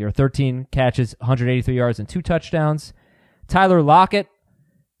amazing year. 13 catches, 183 yards, and 2 touchdowns. Tyler Lockett,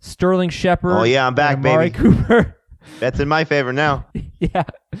 Sterling Shepard. Oh, yeah, I'm back, and Amari baby. Cooper. That's in my favor now. Yeah.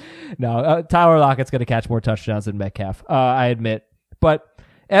 No, Tyler Lockett's going to catch more touchdowns than Metcalf, I admit. But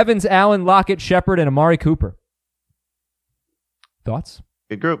Evans, Allen, Lockett, Shepard, and Amari Cooper. Thoughts?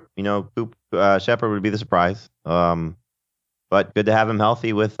 Good group. Shepard would be the surprise. But good to have him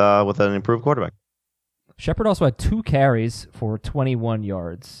healthy with an improved quarterback. Shepard also had 2 carries for 21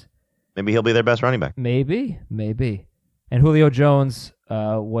 yards. Maybe he'll be their best running back. Maybe. And Julio Jones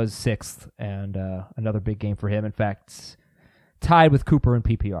was 6th, and another big game for him. In fact, tied with Cooper in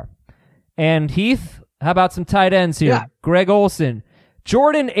PPR. And Heath, how about some tight ends here? Yeah. Greg Olsen.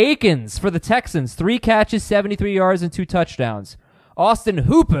 Jordan Akins for the Texans. 3 catches, 73 yards, and 2 touchdowns. Austin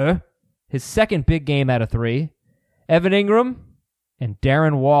Hooper his second big game out of 3. Evan Ingram and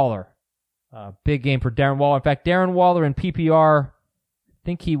Darren Waller. Big game for Darren Waller. In fact, Darren Waller in PPR, I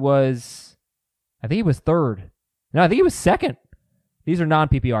think he was third. No, I think he was second. These are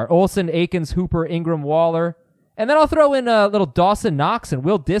non-PPR. Olsen, Akins, Hooper, Ingram, Waller. And then I'll throw in a little Dawson Knox and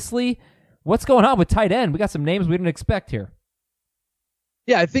Will Dissly. What's going on with tight end? We got some names we didn't expect here.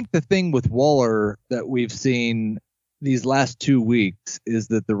 Yeah, I think the thing with Waller that we've seen these last 2 weeks is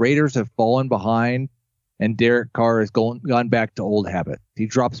that the Raiders have fallen behind and Derek Carr has gone back to old habits. He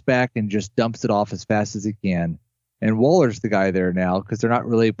drops back and just dumps it off as fast as he can. And Waller's the guy there now because they're not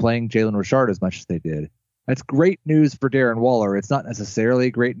really playing Jalen Richard as much as they did. That's great news for Darren Waller. It's not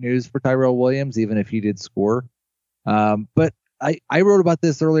necessarily great news for Tyrell Williams, even if he did score. But I wrote about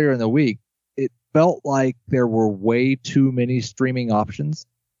this earlier in the week. It felt like there were way too many streaming options,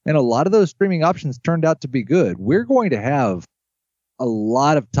 and a lot of those streaming options turned out to be good. We're going to have a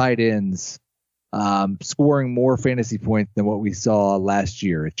lot of tight ends scoring more fantasy points than what we saw last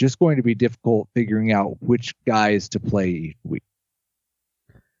year. It's just going to be difficult figuring out which guys to play each week.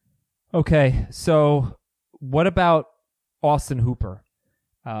 Okay, so what about Austin Hooper?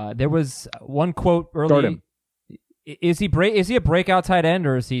 There was one quote early. Start him. Is he a breakout tight end,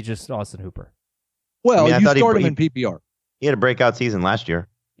 or is he just Austin Hooper? Well, I you thought start him in PPR. He had a breakout season last year.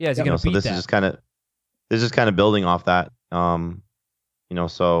 Yeah, is he going to beat this that? is just kind of building off that.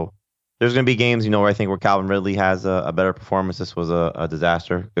 So there's going to be games, where I think where Calvin Ridley has a better performance. This was a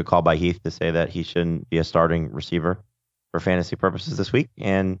disaster. Good call by Heath to say that he shouldn't be a starting receiver for fantasy purposes this week.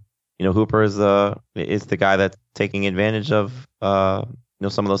 And Hooper is the guy that's taking advantage of some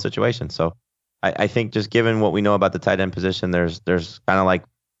of those situations. So I think just given what we know about the tight end position, there's kind of like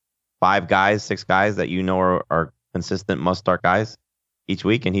 6 guys that are consistent must-start guys each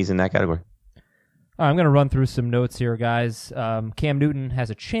week, and he's in that category. I'm going to run through some notes here, guys. Cam Newton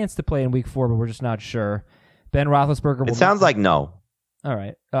has a chance to play in Week 4, but we're just not sure. Ben Roethlisberger. It sounds like no. All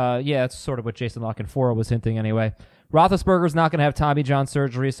right. Yeah, that's sort of what Jason La Canfora was hinting anyway. Roethlisberger's not going to have Tommy John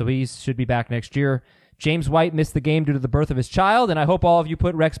surgery, so he should be back next year. James White missed the game due to the birth of his child, and I hope all of you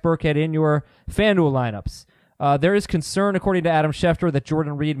put Rex Burkhead in your FanDuel lineups. There is concern, according to Adam Schefter, that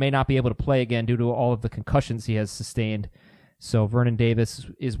Jordan Reed may not be able to play again due to all of the concussions he has sustained. So Vernon Davis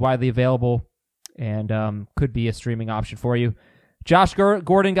is widely available and could be a streaming option for you. Josh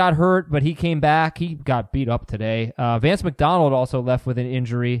Gordon got hurt, but he came back. He got beat up today. Vance McDonald also left with an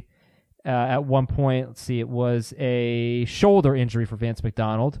injury at one point. Let's see, it was a shoulder injury for Vance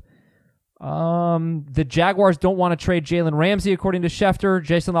McDonald. The Jaguars don't want to trade Jalen Ramsey, according to Schefter.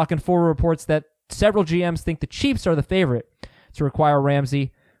 Jason La Canfora reports that several GMs think the Chiefs are the favorite to require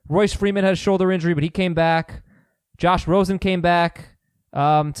Ramsey. Royce Freeman had a shoulder injury, but he came back. Josh Rosen came back.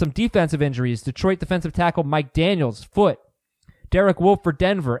 Some defensive injuries. Detroit defensive tackle Mike Daniels, foot. Derek Wolfe for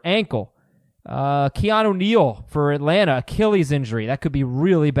Denver, ankle. Keanu Neal for Atlanta, Achilles injury. That could be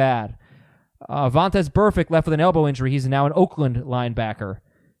really bad. Vontaze Burfict left with an elbow injury. He's now an Oakland linebacker.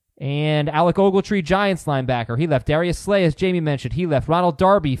 And Alec Ogletree, Giants linebacker. He left. Darius Slay, as Jamie mentioned, he left. Ronald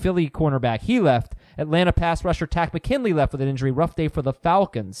Darby, Philly cornerback. He left. Atlanta pass rusher Takk McKinley left with an injury. Rough day for the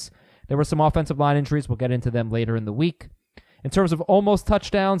Falcons. There were some offensive line injuries. We'll get into them later in the week. In terms of almost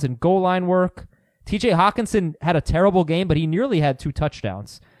touchdowns and goal line work, TJ Hawkinson had a terrible game, but he nearly had 2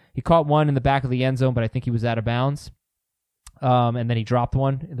 touchdowns. He caught one in the back of the end zone, but I think he was out of bounds. And then he dropped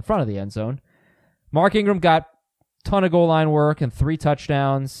one in the front of the end zone. Mark Ingram got ton of goal line work and 3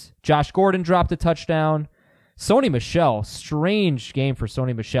 touchdowns. Josh Gordon dropped a touchdown. Sony Michel, strange game for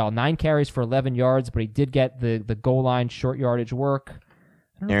Sony Michel. 9 carries for 11 yards, but he did get the goal line short yardage work.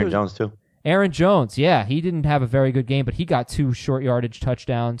 Aaron Jones, too. Aaron Jones, yeah. He didn't have a very good game, but he got 2 short yardage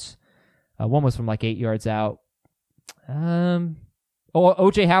touchdowns. One was from like 8 yards out.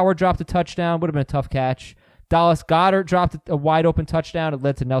 O.J. Howard dropped a touchdown. Would have been a tough catch. Dallas Goedert dropped a wide open touchdown. It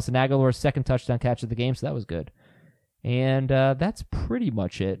led to Nelson Aguilar's second touchdown catch of the game, so that was good. And that's pretty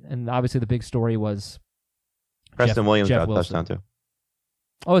much it. And obviously the big story was Preston Williams got a touchdown too.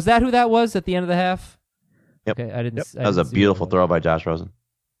 Oh, is that who that was at the end of the half? Yep. Okay, I didn't. Yep. That was a beautiful throw by Josh Rosen.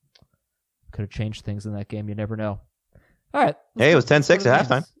 Could have changed things in that game. You never know. All right. Hey, it was 10-6 at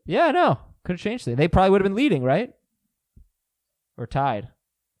halftime. Yeah, I know. Could have changed things. They probably would have been leading, right? Or tied.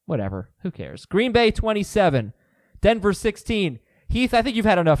 Whatever. Who cares? Green Bay 27. Denver 16. Heath, I think you've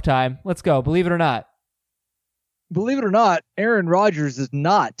had enough time. Let's go. Believe it or not. Believe it or not, Aaron Rodgers is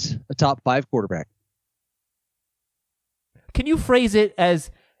not a top 5 quarterback. Can you phrase it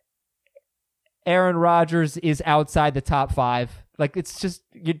as Aaron Rodgers is outside the top 5? Like, it's just,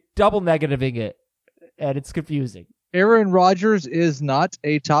 you're double negativing it, and it's confusing. Aaron Rodgers is not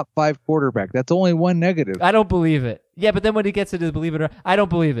a top 5 quarterback. That's only one negative. I don't believe it. Yeah, but then when he gets into believe it or I don't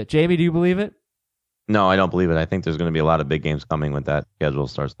believe it. Jamie, do you believe it? No, I don't believe it. I think there's going to be a lot of big games coming when that schedule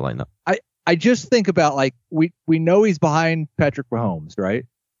starts to lighten up. I just think about, like, we know he's behind Patrick Mahomes, right?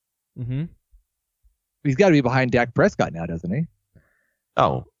 Mm-hmm. He's got to be behind Dak Prescott now, doesn't he?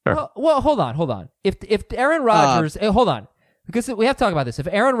 Oh, sure. Well, hold on. If Aaron Rodgers, hold on, because we have to talk about this. If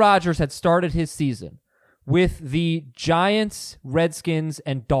Aaron Rodgers had started his season with the Giants, Redskins,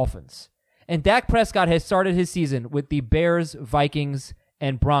 and Dolphins, and Dak Prescott has started his season with the Bears, Vikings,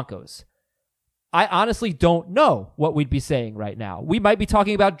 and Broncos, I honestly don't know what we'd be saying right now. We might be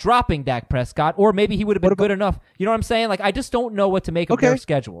talking about dropping Dak Prescott, or maybe he would have been good enough. You know what I'm saying? Like, I just don't know what to make of their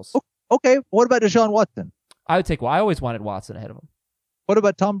schedules. Okay, what about Deshaun Watson? I would take. Well, I always wanted Watson ahead of him. What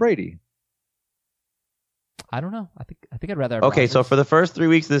about Tom Brady? I don't know. I think I'd rather have Okay, Rodgers. so for the first 3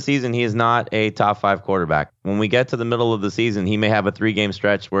 weeks of the season, he is not a top 5 quarterback. When we get to the middle of the season, he may have a 3-game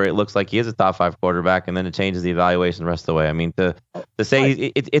stretch where it looks like he is a top 5 quarterback, and then it changes the evaluation the rest of the way. I mean, to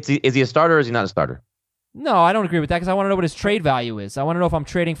say is he a starter or is he not a starter? No, I don't agree with that because I want to know what his trade value is. I want to know if I'm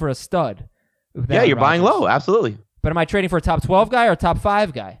trading for a stud. Yeah, you're buying low, absolutely. But am I trading for a top 12 guy or a top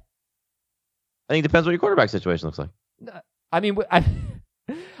 5 guy? I think it depends what your quarterback situation looks like. I mean,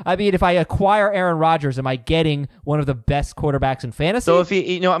 if I acquire Aaron Rodgers, am I getting one of the best quarterbacks in fantasy? So if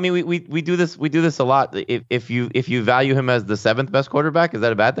we do this a lot. If you value him as the 7th best quarterback, is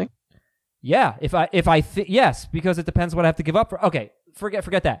that a bad thing? Yeah, yes, because it depends what I have to give up for. Okay,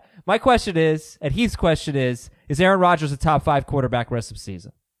 forget that. My question is, and Heath's question is Aaron Rodgers a top 5 quarterback rest of the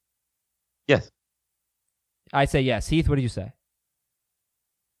season? Yes. I say yes. Heath, what do you say?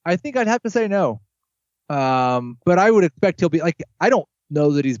 I think I'd have to say no. But I would expect he'll be, like, I don't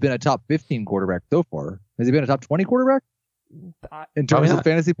know that he's been a top 15 quarterback so far. Has he been a top 20 quarterback? In terms of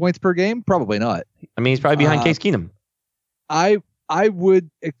fantasy points per game? Probably not. I mean, he's probably behind Case Keenum. I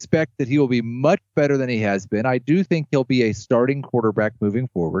would expect that he will be much better than he has been. I do think he'll be a starting quarterback moving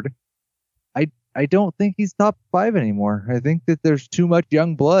forward. I don't think he's top 5 anymore. I think that there's too much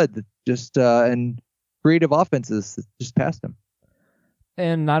young blood that just and creative offenses that just passed him.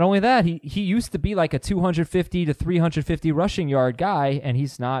 And not only that, he used to be like a 250 to 350 rushing yard guy, and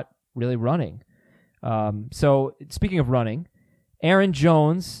he's not really running. So speaking of running, Aaron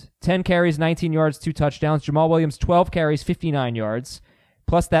Jones, 10 carries, 19 yards, 2 touchdowns. Jamal Williams, 12 carries, 59 yards.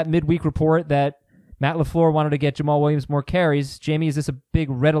 Plus that midweek report that Matt LaFleur wanted to get Jamal Williams more carries. Jamie, is this a big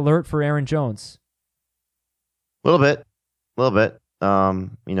red alert for Aaron Jones? A little bit.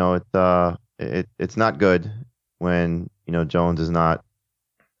 It's not good when, Jones is not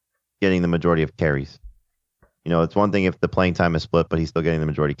getting the majority of carries. It's one thing if the playing time is split, but he's still getting the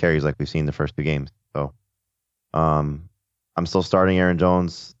majority of carries like we've seen the first 2 games. So, I'm still starting Aaron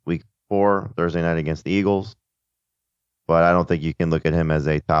Jones week 4, Thursday night against the Eagles. But I don't think you can look at him as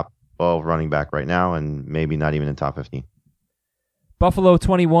a top 12 running back right now, and maybe not even in top 15. Buffalo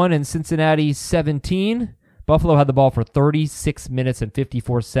 21 and Cincinnati 17. Buffalo had the ball for 36 minutes and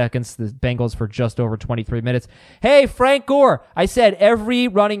 54 seconds. The Bengals for just over 23 minutes. Hey, Frank Gore, I said every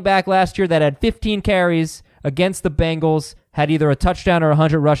running back last year that had 15 carries against the Bengals had either a touchdown or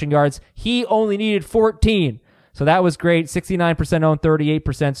 100 rushing yards. He only needed 14. So that was great. 69% owned,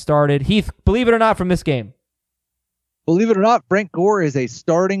 38% started. Heath, believe it or not, from this game. Believe it or not, Frank Gore is a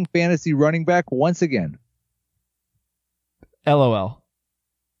starting fantasy running back once again. LOL.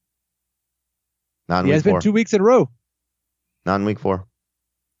 Not in he has week 4. been 2 weeks in a row. Not in week 4.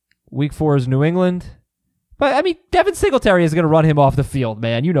 Week 4 is New England. But, I mean, Devin Singletary is going to run him off the field,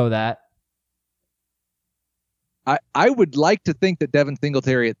 man. You know that. I would like to think that Devin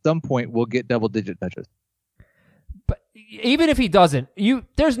Singletary at some point will get double-digit touches. But even if he doesn't,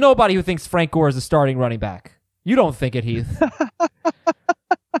 there's nobody who thinks Frank Gore is a starting running back. You don't think it, Heath.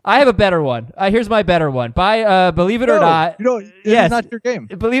 I have a better one. Here's my better one. Believe it or not. This is not your game.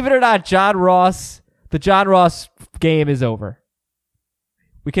 Believe it or not, the John Ross game is over.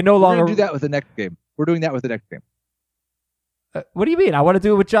 We can no longer do that with the next game. We're doing that with the next game. What do you mean? I want to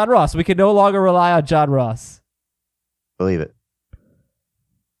do it with John Ross. We can no longer rely on John Ross. Believe it.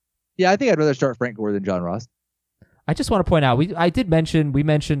 Yeah, I think I'd rather start Frank Gore than John Ross. I just want to point out, we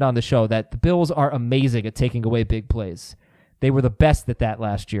mentioned on the show that the Bills are amazing at taking away big plays. They were the best at that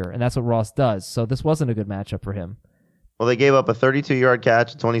last year, and that's what Ross does. So this wasn't a good matchup for him. Well, they gave up a 32-yard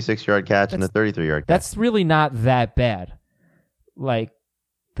catch, a 26-yard catch, and a 33-yard catch. That's really not that bad. Like,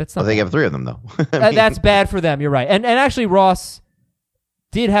 that's not. Well, they gave 3 of them, though. That's bad for them. You're right. And actually, Ross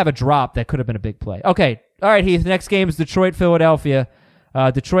did have a drop that could have been a big play. Okay. All right, Heath. Next game is Detroit, Philadelphia.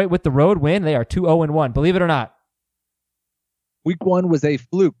 Detroit with the road win. They are 2-0-1. Believe it or not. Week 1 was a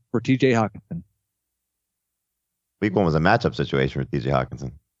fluke for TJ Hawkinson. Week 1 was a matchup situation with TJ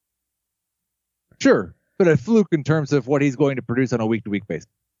Hawkinson. Sure, but a fluke in terms of what he's going to produce on a week-to-week basis.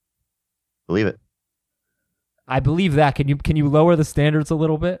 Believe it. I believe that. Can you lower the standards a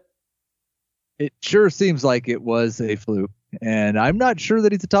little bit? It sure seems like it was a fluke, and I'm not sure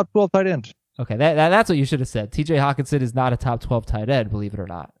that he's a top 12 tight end. Okay, that's what you should have said. TJ Hawkinson is not a top 12 tight end, believe it or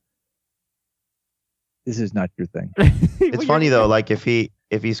not. This is not your thing. It's funny though, like if he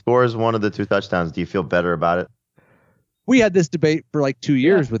scores one of the 2 touchdowns, do you feel better about it? We had this debate for like 2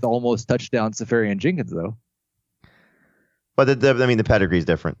 years with almost touchdown Safarian Jenkins, though. But the pedigree is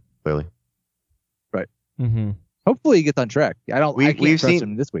different, clearly. Right. Mm-hmm. Hopefully he gets on track. I can't trust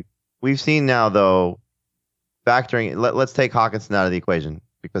him this week. We've seen now, though, factoring. Let's take Hawkinson out of the equation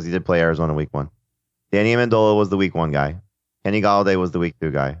because he did play Arizona week 1. Danny Amendola was the week 1 guy. Kenny Golladay was the week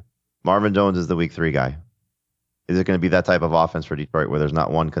 2 guy. Marvin Jones is the week 3 guy. Is it going to be that type of offense for Detroit where there's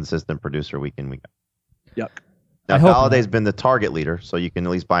not one consistent producer week in, week out? Yuck. Now, Galladay's been the target leader, so you can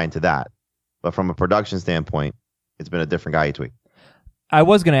at least buy into that. But from a production standpoint, it's been a different guy each week. I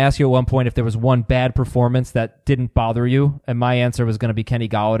was going to ask you at one point if there was one bad performance that didn't bother you, and my answer was going to be Kenny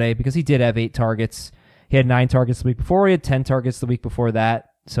Golladay because he did have 8 targets. He had 9 targets the week before. He had 10 targets the week before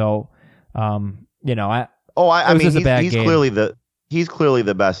that. So, I mean, he's clearly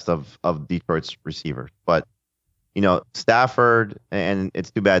the best of Detroit's receivers. But Stafford, and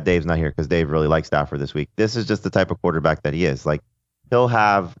it's too bad Dave's not here because Dave really likes Stafford this week. This is just the type of quarterback that he is. Like, he'll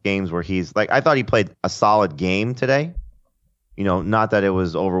have games where he's like, I thought he played a solid game today. Not that it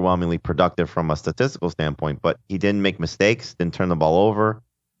was overwhelmingly productive from a statistical standpoint, but he didn't make mistakes, didn't turn the ball over.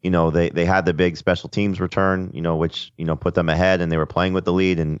 They had the big special teams return, which, put them ahead, and they were playing with the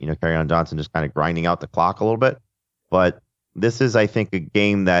lead, and, Kerryon Johnson just kind of grinding out the clock a little bit. But this is, I think, a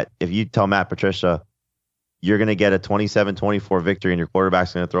game that if you tell Matt Patricia you're going to get a 27-24 victory and your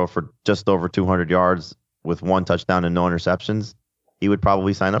quarterback's going to throw for just over 200 yards with 1 touchdown and no interceptions, he would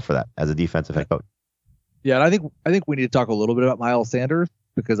probably sign up for that as a defensive head coach. Yeah, and I think we need to talk a little bit about Miles Sanders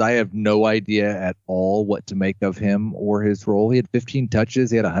because I have no idea at all what to make of him or his role. He had 15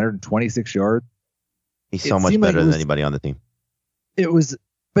 touches. He had 126 yards. He's so much better than anybody on the team.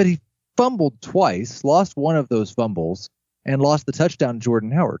 But he fumbled twice, lost one of those fumbles, and lost the touchdown to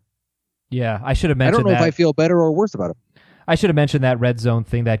Jordan Howard. Yeah, I should have mentioned that. I don't know if I feel better or worse about him. I should have mentioned that red zone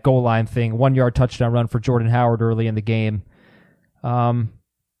thing, that goal line thing, 1-yard touchdown run for Jordan Howard early in the game. I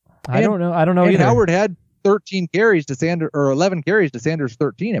don't know either. Howard had 13 carries to Sanders, or 11 carries to Sanders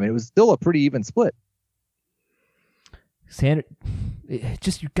 13. I mean, it was still a pretty even split. You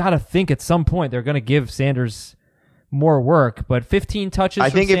got to think at some point they're going to give Sanders more work, but 15 touches. I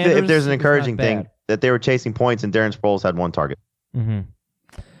think if there's an encouraging thing that they were chasing points and Darren Sproles had 1 target. Mm-hmm.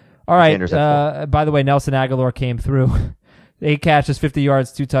 All right. By the way, Nelson Aguilar came through. 8 catches, 50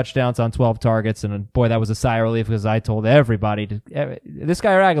 yards, 2 touchdowns on 12 targets. And boy, that was a sigh of relief because I told everybody this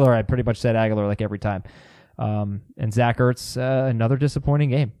guy or Aguilar. I pretty much said Aguilar like every time. And Zach Ertz, another disappointing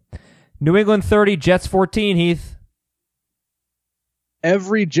game. New England 30, Jets 14, Heath.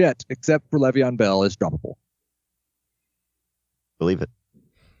 Every Jet except for Le'Veon Bell is droppable. Believe it.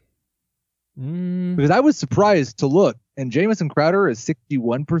 Because I was surprised to look, and Jamison Crowder is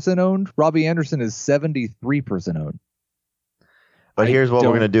 61% owned. Robbie Anderson is 73% owned. But here's what we're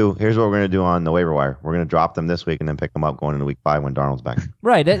going to do. Here's what we're going to do on the waiver wire. We're going to drop them this week and then pick them up going into week 5 when Darnold's back.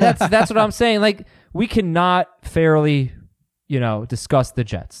 Right. That's what I'm saying. Like, we cannot fairly, discuss the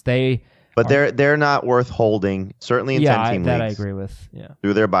Jets. They're not worth holding, certainly in 10-team leagues. That I agree with. Yeah.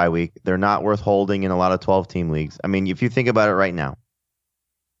 Through their bye week. They're not worth holding in a lot of 12-team leagues. I mean, if you think about it right now,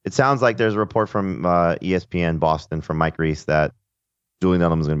 it sounds like there's a report from ESPN Boston from Mike Reese that Julian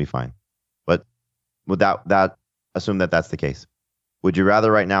Edelman is going to be fine. But without that, assume that that's the case. Would you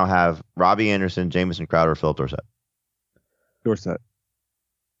rather right now have Robbie Anderson, Jamison Crowder, or Philip Dorsett? Dorsett.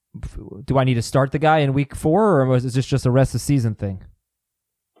 Do I need to start the guy in week 4, or is this just a rest of season thing?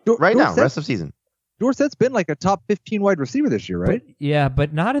 Right now, rest of season. Dorsett's been like a top 15 wide receiver this year, right?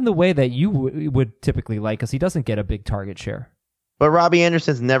 But not in the way that you would typically like, because he doesn't get a big target share. But Robbie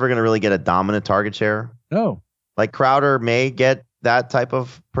Anderson's never going to really get a dominant target share. No. Like Crowder may get that type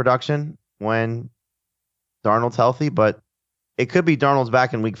of production when Darnold's healthy, but it could be Darnold's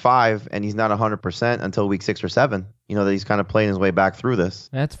back in week 5 and he's not 100% until week 6 or 7. That he's kind of playing his way back through this.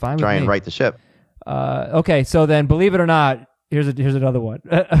 That's fine. Try and right the ship. Okay, so then believe it or not, here's another one.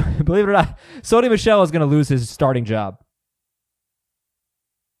 Believe it or not, Sony Michel is going to lose his starting job.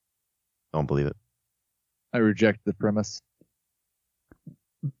 Don't believe it. I reject the premise.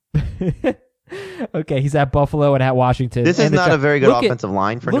 Okay, he's at Buffalo and at Washington. This is not a very good offensive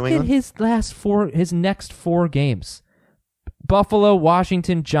line for New England. Look at his next 4 games. Buffalo,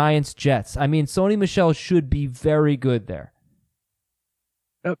 Washington, Giants, Jets. I mean, Sony Michel should be very good there.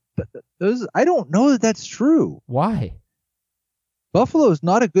 But I don't know that that's true. Why? Buffalo's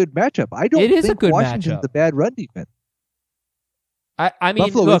not a good matchup. I don't It is think a good Washington's matchup. a bad run defense. I mean,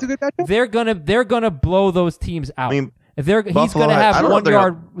 Buffalo look, is a good matchup? they're gonna blow those teams out. I mean, He's Buffalo gonna I have don't know 1 if they're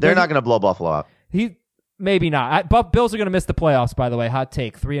yard. They're not going to blow Buffalo out. He maybe not. But Bills are gonna miss the playoffs. By the way, hot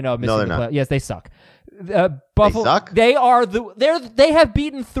take. 3-0 missing they're the not. playoffs. Yes, they suck. Buffalo. They suck? They have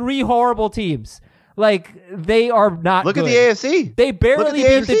beaten 3 horrible teams. Like they are not. Look good. at the AFC. They barely the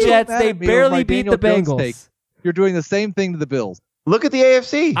beat the AFC. Jets. Mad They at me over barely my beat Daniel the Jones Bengals. take. You're doing the same thing to the Bills. Look at the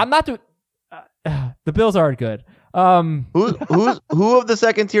AFC. I'm not doing. The Bills aren't good. Who of the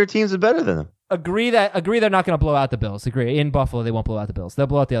second tier teams is better than them? Agree they're not going to blow out the Bills. Agree. In Buffalo, they won't blow out the Bills. They'll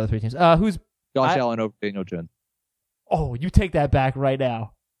blow out the other 3 teams. Who's Josh Allen over Daniel Jones. Oh, you take that back right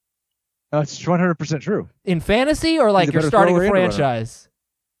now. It's 100% true. In fantasy or like He's a you're better starting a thrower and runner. franchise?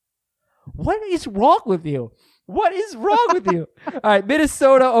 What is wrong with you? What is wrong with you? All right,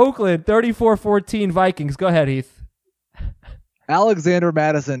 Minnesota, Oakland, 34-14 Vikings. Go ahead, Heath. Alexander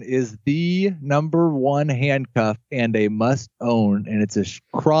Madison is the #1 handcuff and a must own, and it's a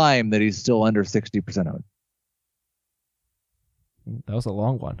crime that he's still under 60% owned. That was a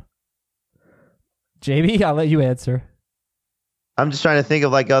long one. Jamie, I'll let you answer. I'm just trying to think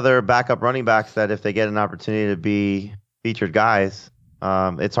of like other backup running backs that if they get an opportunity to be featured guys,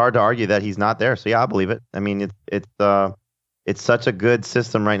 it's hard to argue that he's not there. So yeah, I believe it. I mean, it's such a good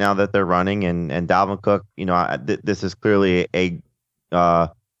system right now that they're running, and Dalvin Cook, this is clearly an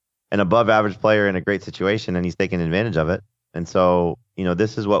above average player in a great situation, and he's taking advantage of it. And so,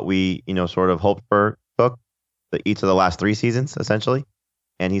 this is what we, sort of hoped for Cook each of the last 3 seasons, essentially,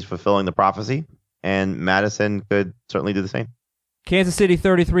 and he's fulfilling the prophecy. And Madison could certainly do the same. Kansas City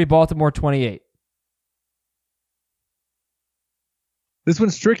 33, Baltimore 28. This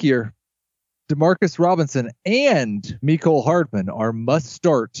one's trickier. Demarcus Robinson and Mecole Hardman are must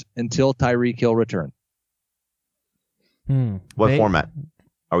start until Tyreek Hill returns. What format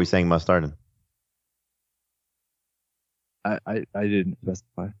are we saying must start in? I didn't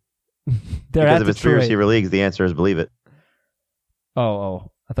specify. Because if it's 3 receiver leagues, the answer is believe it.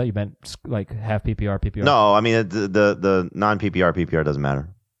 Oh. I thought you meant like half PPR. No, I mean the non-PPR doesn't matter.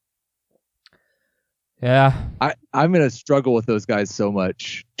 Yeah. I'm going to struggle with those guys so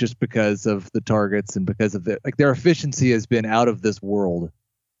much just because of the targets and because of their efficiency has been out of this world.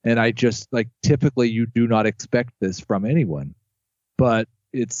 And I just typically you do not expect this from anyone, but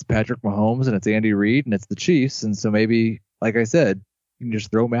it's Patrick Mahomes and it's Andy Reid and it's the Chiefs. And so maybe, like I said, you can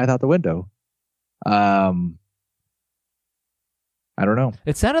just throw math out the window. I don't know.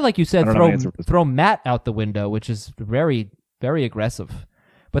 It sounded like you said I don't know the answer for this. throw Matt out the window, which is very, very aggressive.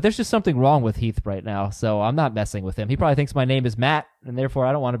 But there's just something wrong with Heath right now, so I'm not messing with him. He probably thinks my name is Matt, and therefore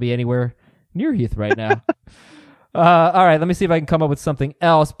I don't want to be anywhere near Heath right now. All right, let me see if I can come up with something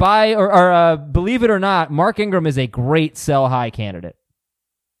else. Believe it or not, Mark Ingram is a great sell high candidate.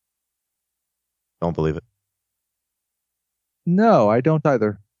 Don't believe it. No, I don't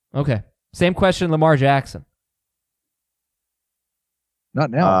either. Okay. Same question, Lamar Jackson. Not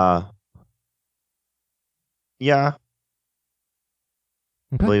now. Yeah.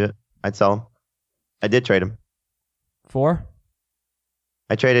 Okay. Believe it. I'd sell him. I did trade him. 4?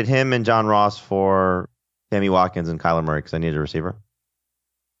 I traded him and John Ross for Sammy Watkins and Kyler Murray because I needed a receiver.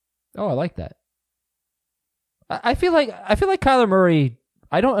 Oh, I like that. I feel like Kyler Murray,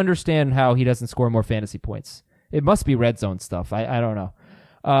 I don't understand how he doesn't score more fantasy points. It must be red zone stuff. I don't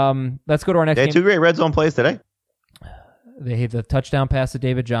know. Let's go to our next They had game. 2 great red zone plays today. They had the touchdown pass to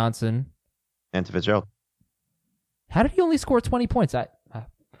David Johnson. And to Fitzgerald. How did he only score 20 points? I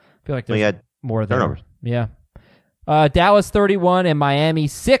feel like there's He had more there. turnovers. Yeah. Dallas 31 and Miami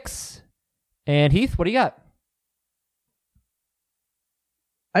 6. And Heath, what do you got?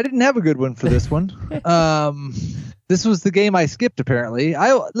 I didn't have a good one for this one. This was the game I skipped, apparently.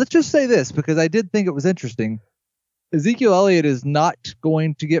 Let's just say this, because I did think it was interesting. Ezekiel Elliott is not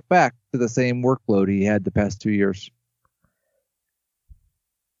going to get back to the same workload he had the past 2 years.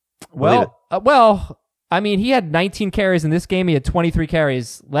 Well, I mean, he had 19 carries in this game. He had 23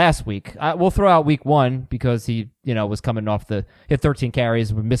 carries last week. We'll throw out week 1 because he, was coming off he had 13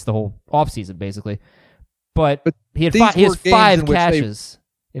 carries. We missed the whole offseason, basically. But he had he has 5 catches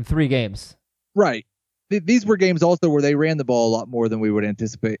in 3 games. Right. These were games also where they ran the ball a lot more than we would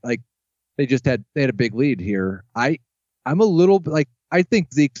anticipate. They had a big lead here. I'm a little I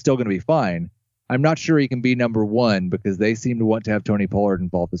think Zeke's still going to be fine. I'm not sure he can be number 1 because they seem to want to have Tony Pollard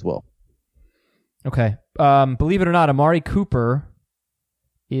involved as well. Okay. Believe it or not, Amari Cooper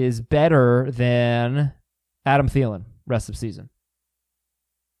is better than Adam Thielen. rest of season.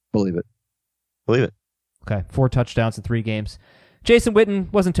 Believe it. Believe it. Okay, 4 touchdowns in 3 games. Jason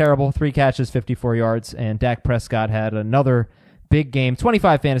Witten wasn't terrible. 3 catches, 54 yards. And Dak Prescott had another big game.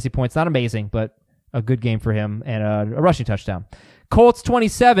 25 fantasy points. Not amazing, but a good game for him. And a rushing touchdown. Colts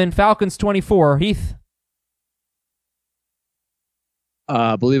 27, Falcons 24. Heath?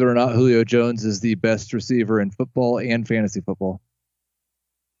 Believe it or not, Julio Jones is the best receiver in football and fantasy football.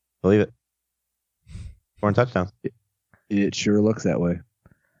 Believe it. 4 touchdowns. It sure looks that way.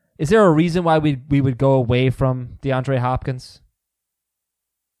 Is there a reason why we would go away from DeAndre Hopkins?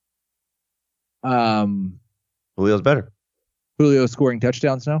 Julio's better. Julio scoring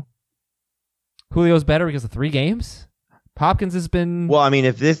touchdowns now? Julio's better because of 3 games? Hopkins has been... Well, I mean,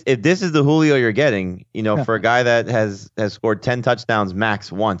 if this is the Julio you're getting, for a guy that has scored 10 touchdowns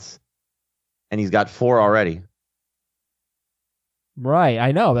max once, and he's got 4 already. Right,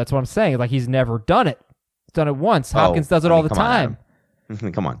 I know. That's what I'm saying. Like, he's never done it. He's done it once. Hopkins does it all the time.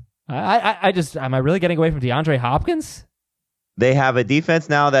 Come on. I just... Am I really getting away from DeAndre Hopkins? They have a defense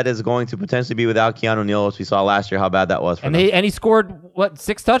now that is going to potentially be without Keanu Neal, which we saw last year how bad that was for them. And he scored,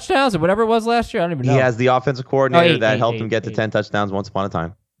 6 touchdowns or whatever it was last year? I don't even know. He has the offensive coordinator that helped him get to 8. 10 touchdowns once upon a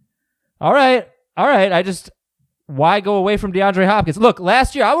time. All right. Why go away from DeAndre Hopkins? Look,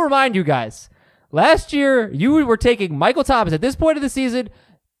 last year, I'll remind you guys, last year you were taking Michael Thomas. At this point of the season,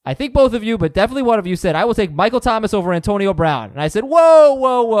 I think both of you, but definitely one of you said, I will take Michael Thomas over Antonio Brown. And I said,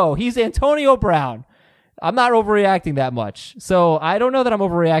 whoa. He's Antonio Brown. I'm not overreacting that much. So I don't know that I'm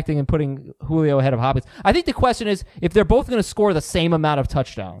overreacting and putting Julio ahead of Hopkins. I think the question is, if they're both going to score the same amount of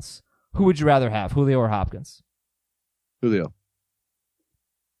touchdowns, who would you rather have, Julio or Hopkins? Julio.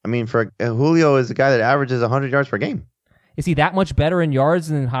 I mean, for Julio is a guy that averages 100 yards per game. Is he that much better in yards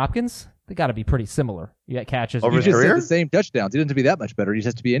than Hopkins? They got to be pretty similar. You got catches. Over You his just career? said the same touchdowns. He doesn't have to be that much better. He just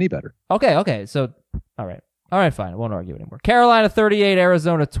has to be any better. Okay. So, all right, fine. I won't argue anymore. Carolina 38,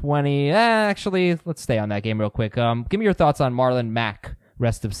 Arizona 20. Actually, let's stay on that game real quick. Give me your thoughts on Marlon Mack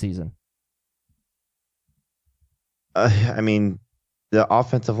rest of season. I mean, the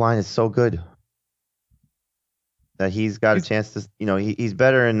offensive line is so good that he's got a chance to, he's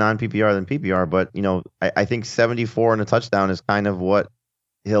better in non-PPR than PPR, but, I think 74 and a touchdown is kind of what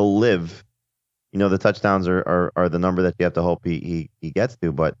he'll live. The touchdowns are the number that you have to hope he gets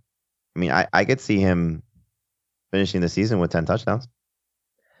to, but, I mean, I could see him finishing the season with 10 touchdowns.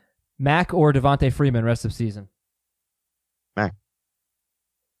 Mack or Devontae Freeman rest of season? Mack.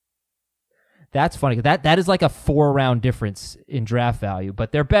 That's funny. That is like a 4-round difference in draft value,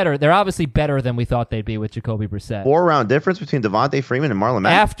 but they're better. They're obviously better than we thought they'd be with Jacoby Brissett. 4-round difference between Devontae Freeman and Marlon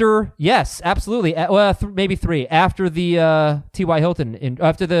Mack? Yes, absolutely. Well, maybe 3. After the T.Y. Hilton,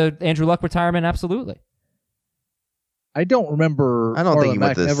 after the Andrew Luck retirement, absolutely. I don't remember. I don't think he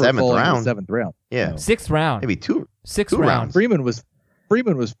went to the 7th round. 7th round. Yeah. 6th round. Maybe 2. 6th rounds. round. Freeman was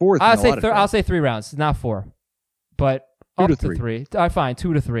 4th. I'll say 3 rounds, not 4. But 2 up to to 3. 3. I find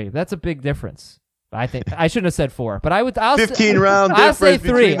 2 to 3. That's a big difference. I think I shouldn't have said 4, but I'll 15-round I'll say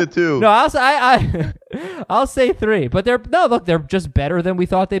difference 3. between the two. No, I'll say 3. But they're just better than we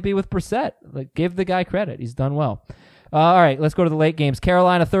thought they'd be with Brissett. Like, give the guy credit. He's done well. All right, let's go to the late games.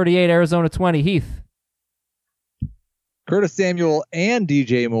 Carolina 38, Arizona 20. Heath. Curtis Samuel and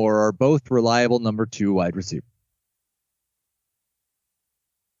DJ Moore are both reliable number 2 wide receivers.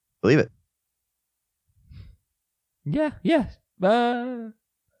 Believe it. Yeah. I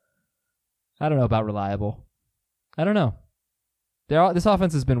don't know about reliable. I don't know. This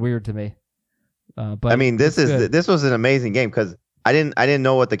offense has been weird to me. But I mean, this good. was an amazing game because I didn't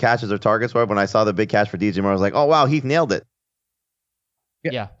know what the catches or targets were. When I saw the big catch for DJ Moore, I was like, oh wow, Heath nailed it.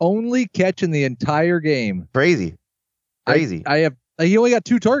 Yeah. Only catch in the entire game. Crazy. He only got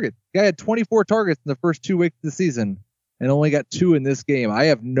 2 targets. The guy had 24 targets in the first 2 weeks of the season and only got 2 in this game. I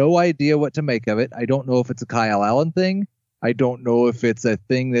have no idea what to make of it. I don't know if it's a Kyle Allen thing. I don't know if it's a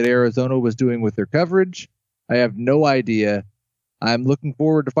thing that Arizona was doing with their coverage. I have no idea. I'm looking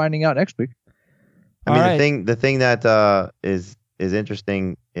forward to finding out next week. I mean, the thing that is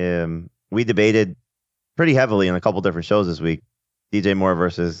interesting, we debated pretty heavily in a couple different shows this week, DJ Moore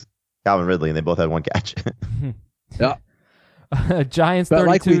versus Calvin Ridley, and they both had 1 catch. Yeah. Giants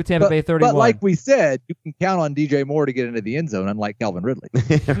 32, Tampa Bay 31. But like we said, you can count on DJ Moore to get into the end zone, unlike Calvin Ridley.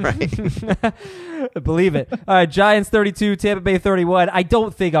 Right. Believe it. All right, Giants 32, Tampa Bay 31. I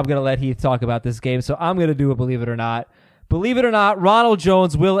don't think I'm going to let Heath talk about this game, so I'm going to do a believe it or not. Believe it or not, Ronald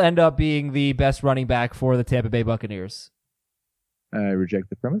Jones will end up being the best running back for the Tampa Bay Buccaneers. I reject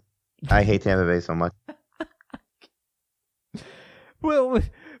the premise. I hate Tampa Bay so much. Well,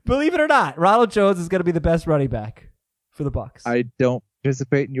 believe it or not, Ronald Jones is going to be the best running back for the Bucs. I don't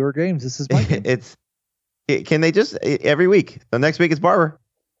participate in your games. This is my game. It's Can they just every week? The next week it's Barber.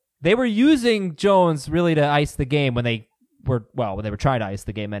 They were using Jones really to ice the game when they were trying to ice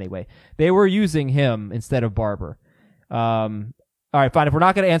the game anyway. They were using him instead of Barber. All right, fine. If we're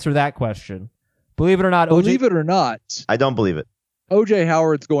not going to answer that question, believe it or not, I don't believe it. OJ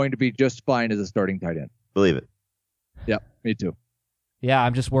Howard's going to be just fine as a starting tight end. Believe it. Yep, me too. Yeah,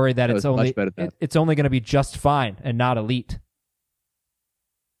 I'm just worried that it's only going to be just fine and not elite.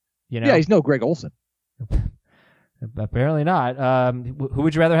 Yeah, he's no Greg Olsen. Apparently not. Who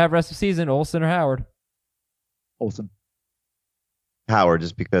would you rather have rest of the season, Olsen or Howard? Olsen. Howard,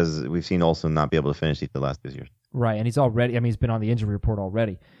 just because we've seen Olsen not be able to finish the last 2 years. Right, and he's been on the injury report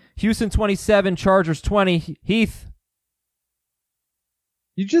already. Houston 27, Chargers 20. Heath.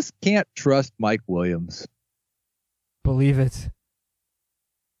 You just can't trust Mike Williams. Believe it.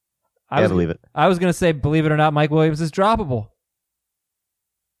 I believe it. I was going to say, believe it or not, Mike Williams is droppable.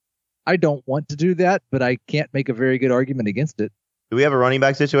 I don't want to do that, but I can't make a very good argument against it. Do we have a running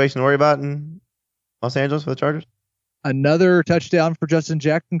back situation to worry about in Los Angeles for the Chargers? Another touchdown for Justin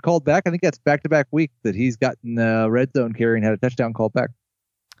Jackson called back. I think that's back-to-back week that he's gotten red zone carry and had a touchdown called back.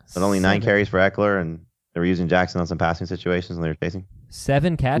 But only 9 carries for Eckler, and they were using Jackson on some passing situations when they were chasing.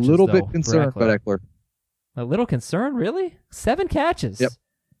 7 catches, a little bit concerned about Eckler. A little concerned, really? 7 catches. Yep.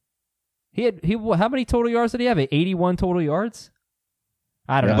 He how many total yards did he have? 81 total yards?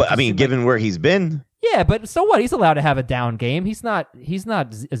 I don't know. But I mean, given where he's been. Yeah, but so what? He's allowed to have a down game. He's not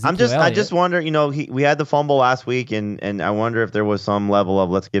Ezekiel I just wonder, we had the fumble last week, and I wonder if there was some level of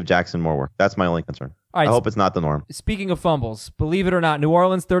let's give Jackson more work. That's my only concern. All right, I hope it's not the norm. Speaking of fumbles, believe it or not, New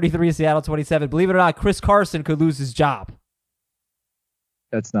Orleans 33, Seattle 27. Believe it or not, Chris Carson could lose his job.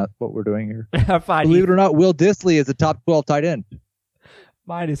 That's not what we're doing here. Fine. Believe it or not, Will Dissly is a top 12 tight end.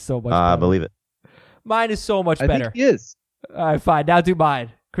 Mine is so much better. I believe it. Mine is so much better. I think he is. All right, fine. Now do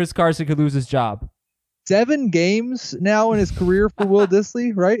mine. Chris Carson could lose his job. 7 games now in his career for Will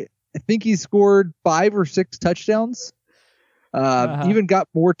Dissly, right? I think he scored 5 or 6 touchdowns. Even got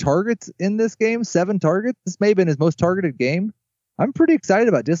more targets in this game, 7 targets. This may have been his most targeted game. I'm pretty excited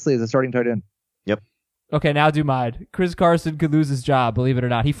about Dissly as a starting tight end. Yep. Okay, now do mine. Chris Carson could lose his job, believe it or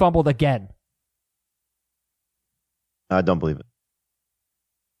not. He fumbled again. I don't believe it.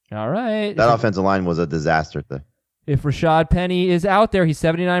 All right. That offensive line was a disaster today. If Rashad Penny is out there, he's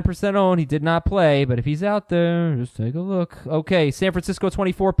 79% owned. He did not play, but if he's out there, just take a look. Okay, San Francisco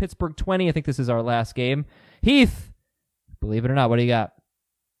 24, Pittsburgh 20. I think this is our last game. Heath, believe it or not, what do you got?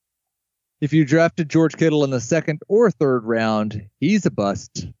 If you drafted George Kittle in the 2nd or 3rd round, he's a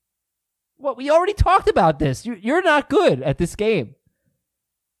bust. Well, we already talked about this. You're not good at this game.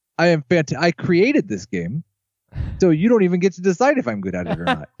 I am fantastic. I created this game. So you don't even get to decide if I'm good at it or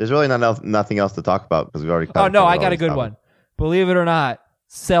not. There's really nothing else to talk about because we've already covered. Oh, no, I got a good one. Believe it or not,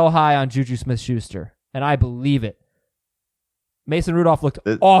 sell high on Juju Smith-Schuster. And I believe it. Mason Rudolph looked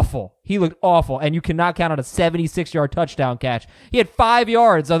awful. He looked awful. And you cannot count on a 76-yard touchdown catch. He had 5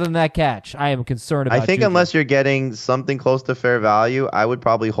 yards other than that catch. I am concerned about I think Juju. Unless you're getting something close to fair value, I would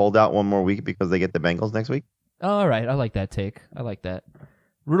probably hold out one more week because they get the Bengals next week. All right. I like that take. I like that.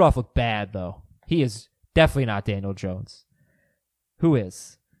 Rudolph looked bad, though. He is definitely not Daniel Jones. Who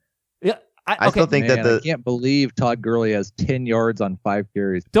is? Yeah, I still think that I can't believe Todd Gurley has 10 yards on 5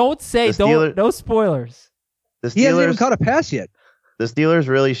 carries. Don't say, no spoilers. He hasn't even caught a pass yet. The Steelers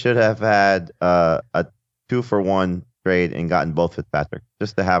really should have had a 2-for-1 trade and gotten both Fitzpatrick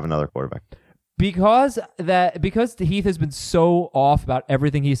just to have another quarterback. Because Heath has been so off about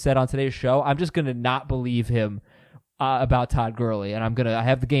everything he said on today's show, I'm just going to not believe him about Todd Gurley, and I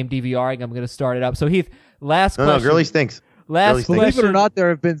have the game DVRing. I'm gonna start it up. So Heath, last question. No, Gurley stinks. Last question. Believe it or not, there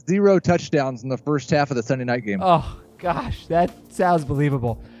have been 0 touchdowns in the first half of the Sunday night game. Oh gosh, that sounds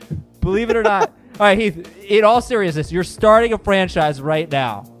believable. Believe it or not. All right, Heath. In all seriousness, you're starting a franchise right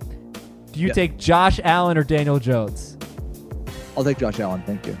now. Do you take Josh Allen or Daniel Jones? I'll take Josh Allen.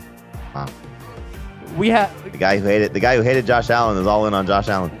 Thank you. Wow. The guy who hated Josh Allen is all in on Josh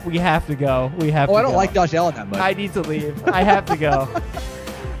Allen. We have to go. I don't like Josh Allen that much. I need to leave. I have to go.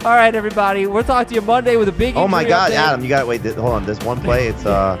 All right, everybody. We'll talk to you Monday with a big Oh my God, update. Adam, you got to wait. Hold on. This one play, it's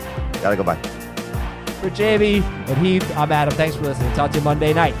gotta go by. For Jamie and Heath, I'm Adam. Thanks for listening. Talk to you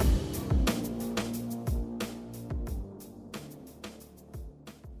Monday night.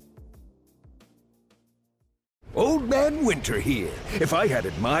 Old Man Winter here. If I had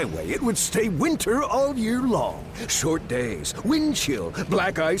it my way, it would stay winter all year long. Short days, wind chill,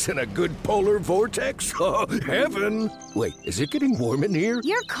 black ice, and a good polar vortex. Oh, heaven. Wait, is it getting warm in here?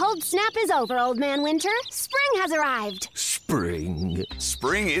 Your cold snap is over, Old Man Winter. Spring has arrived. spring.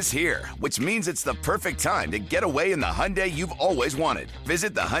 Spring is here, which means it's the perfect time to get away in the Hyundai you've always wanted.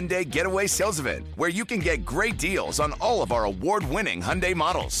 Visit the Hyundai Getaway Sales Event, where you can get great deals on all of our award-winning Hyundai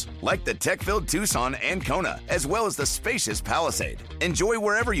models, like the tech-filled Tucson and Kona, as well as the spacious Palisade. Enjoy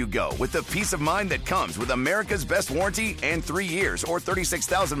wherever you go with the peace of mind that comes with America's best warranty and 3 years or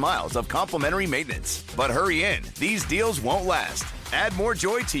 36,000 miles of complimentary maintenance. But hurry in, these deals won't last. Add more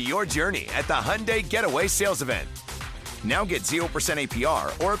joy to your journey at the Hyundai Getaway Sales Event. Now get 0%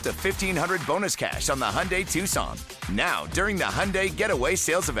 APR or up to $1,500 bonus cash on the Hyundai Tucson. Now, during the Hyundai Getaway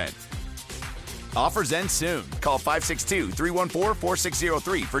Sales Event. Offers end soon. Call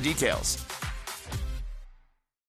 562-314-4603 for details.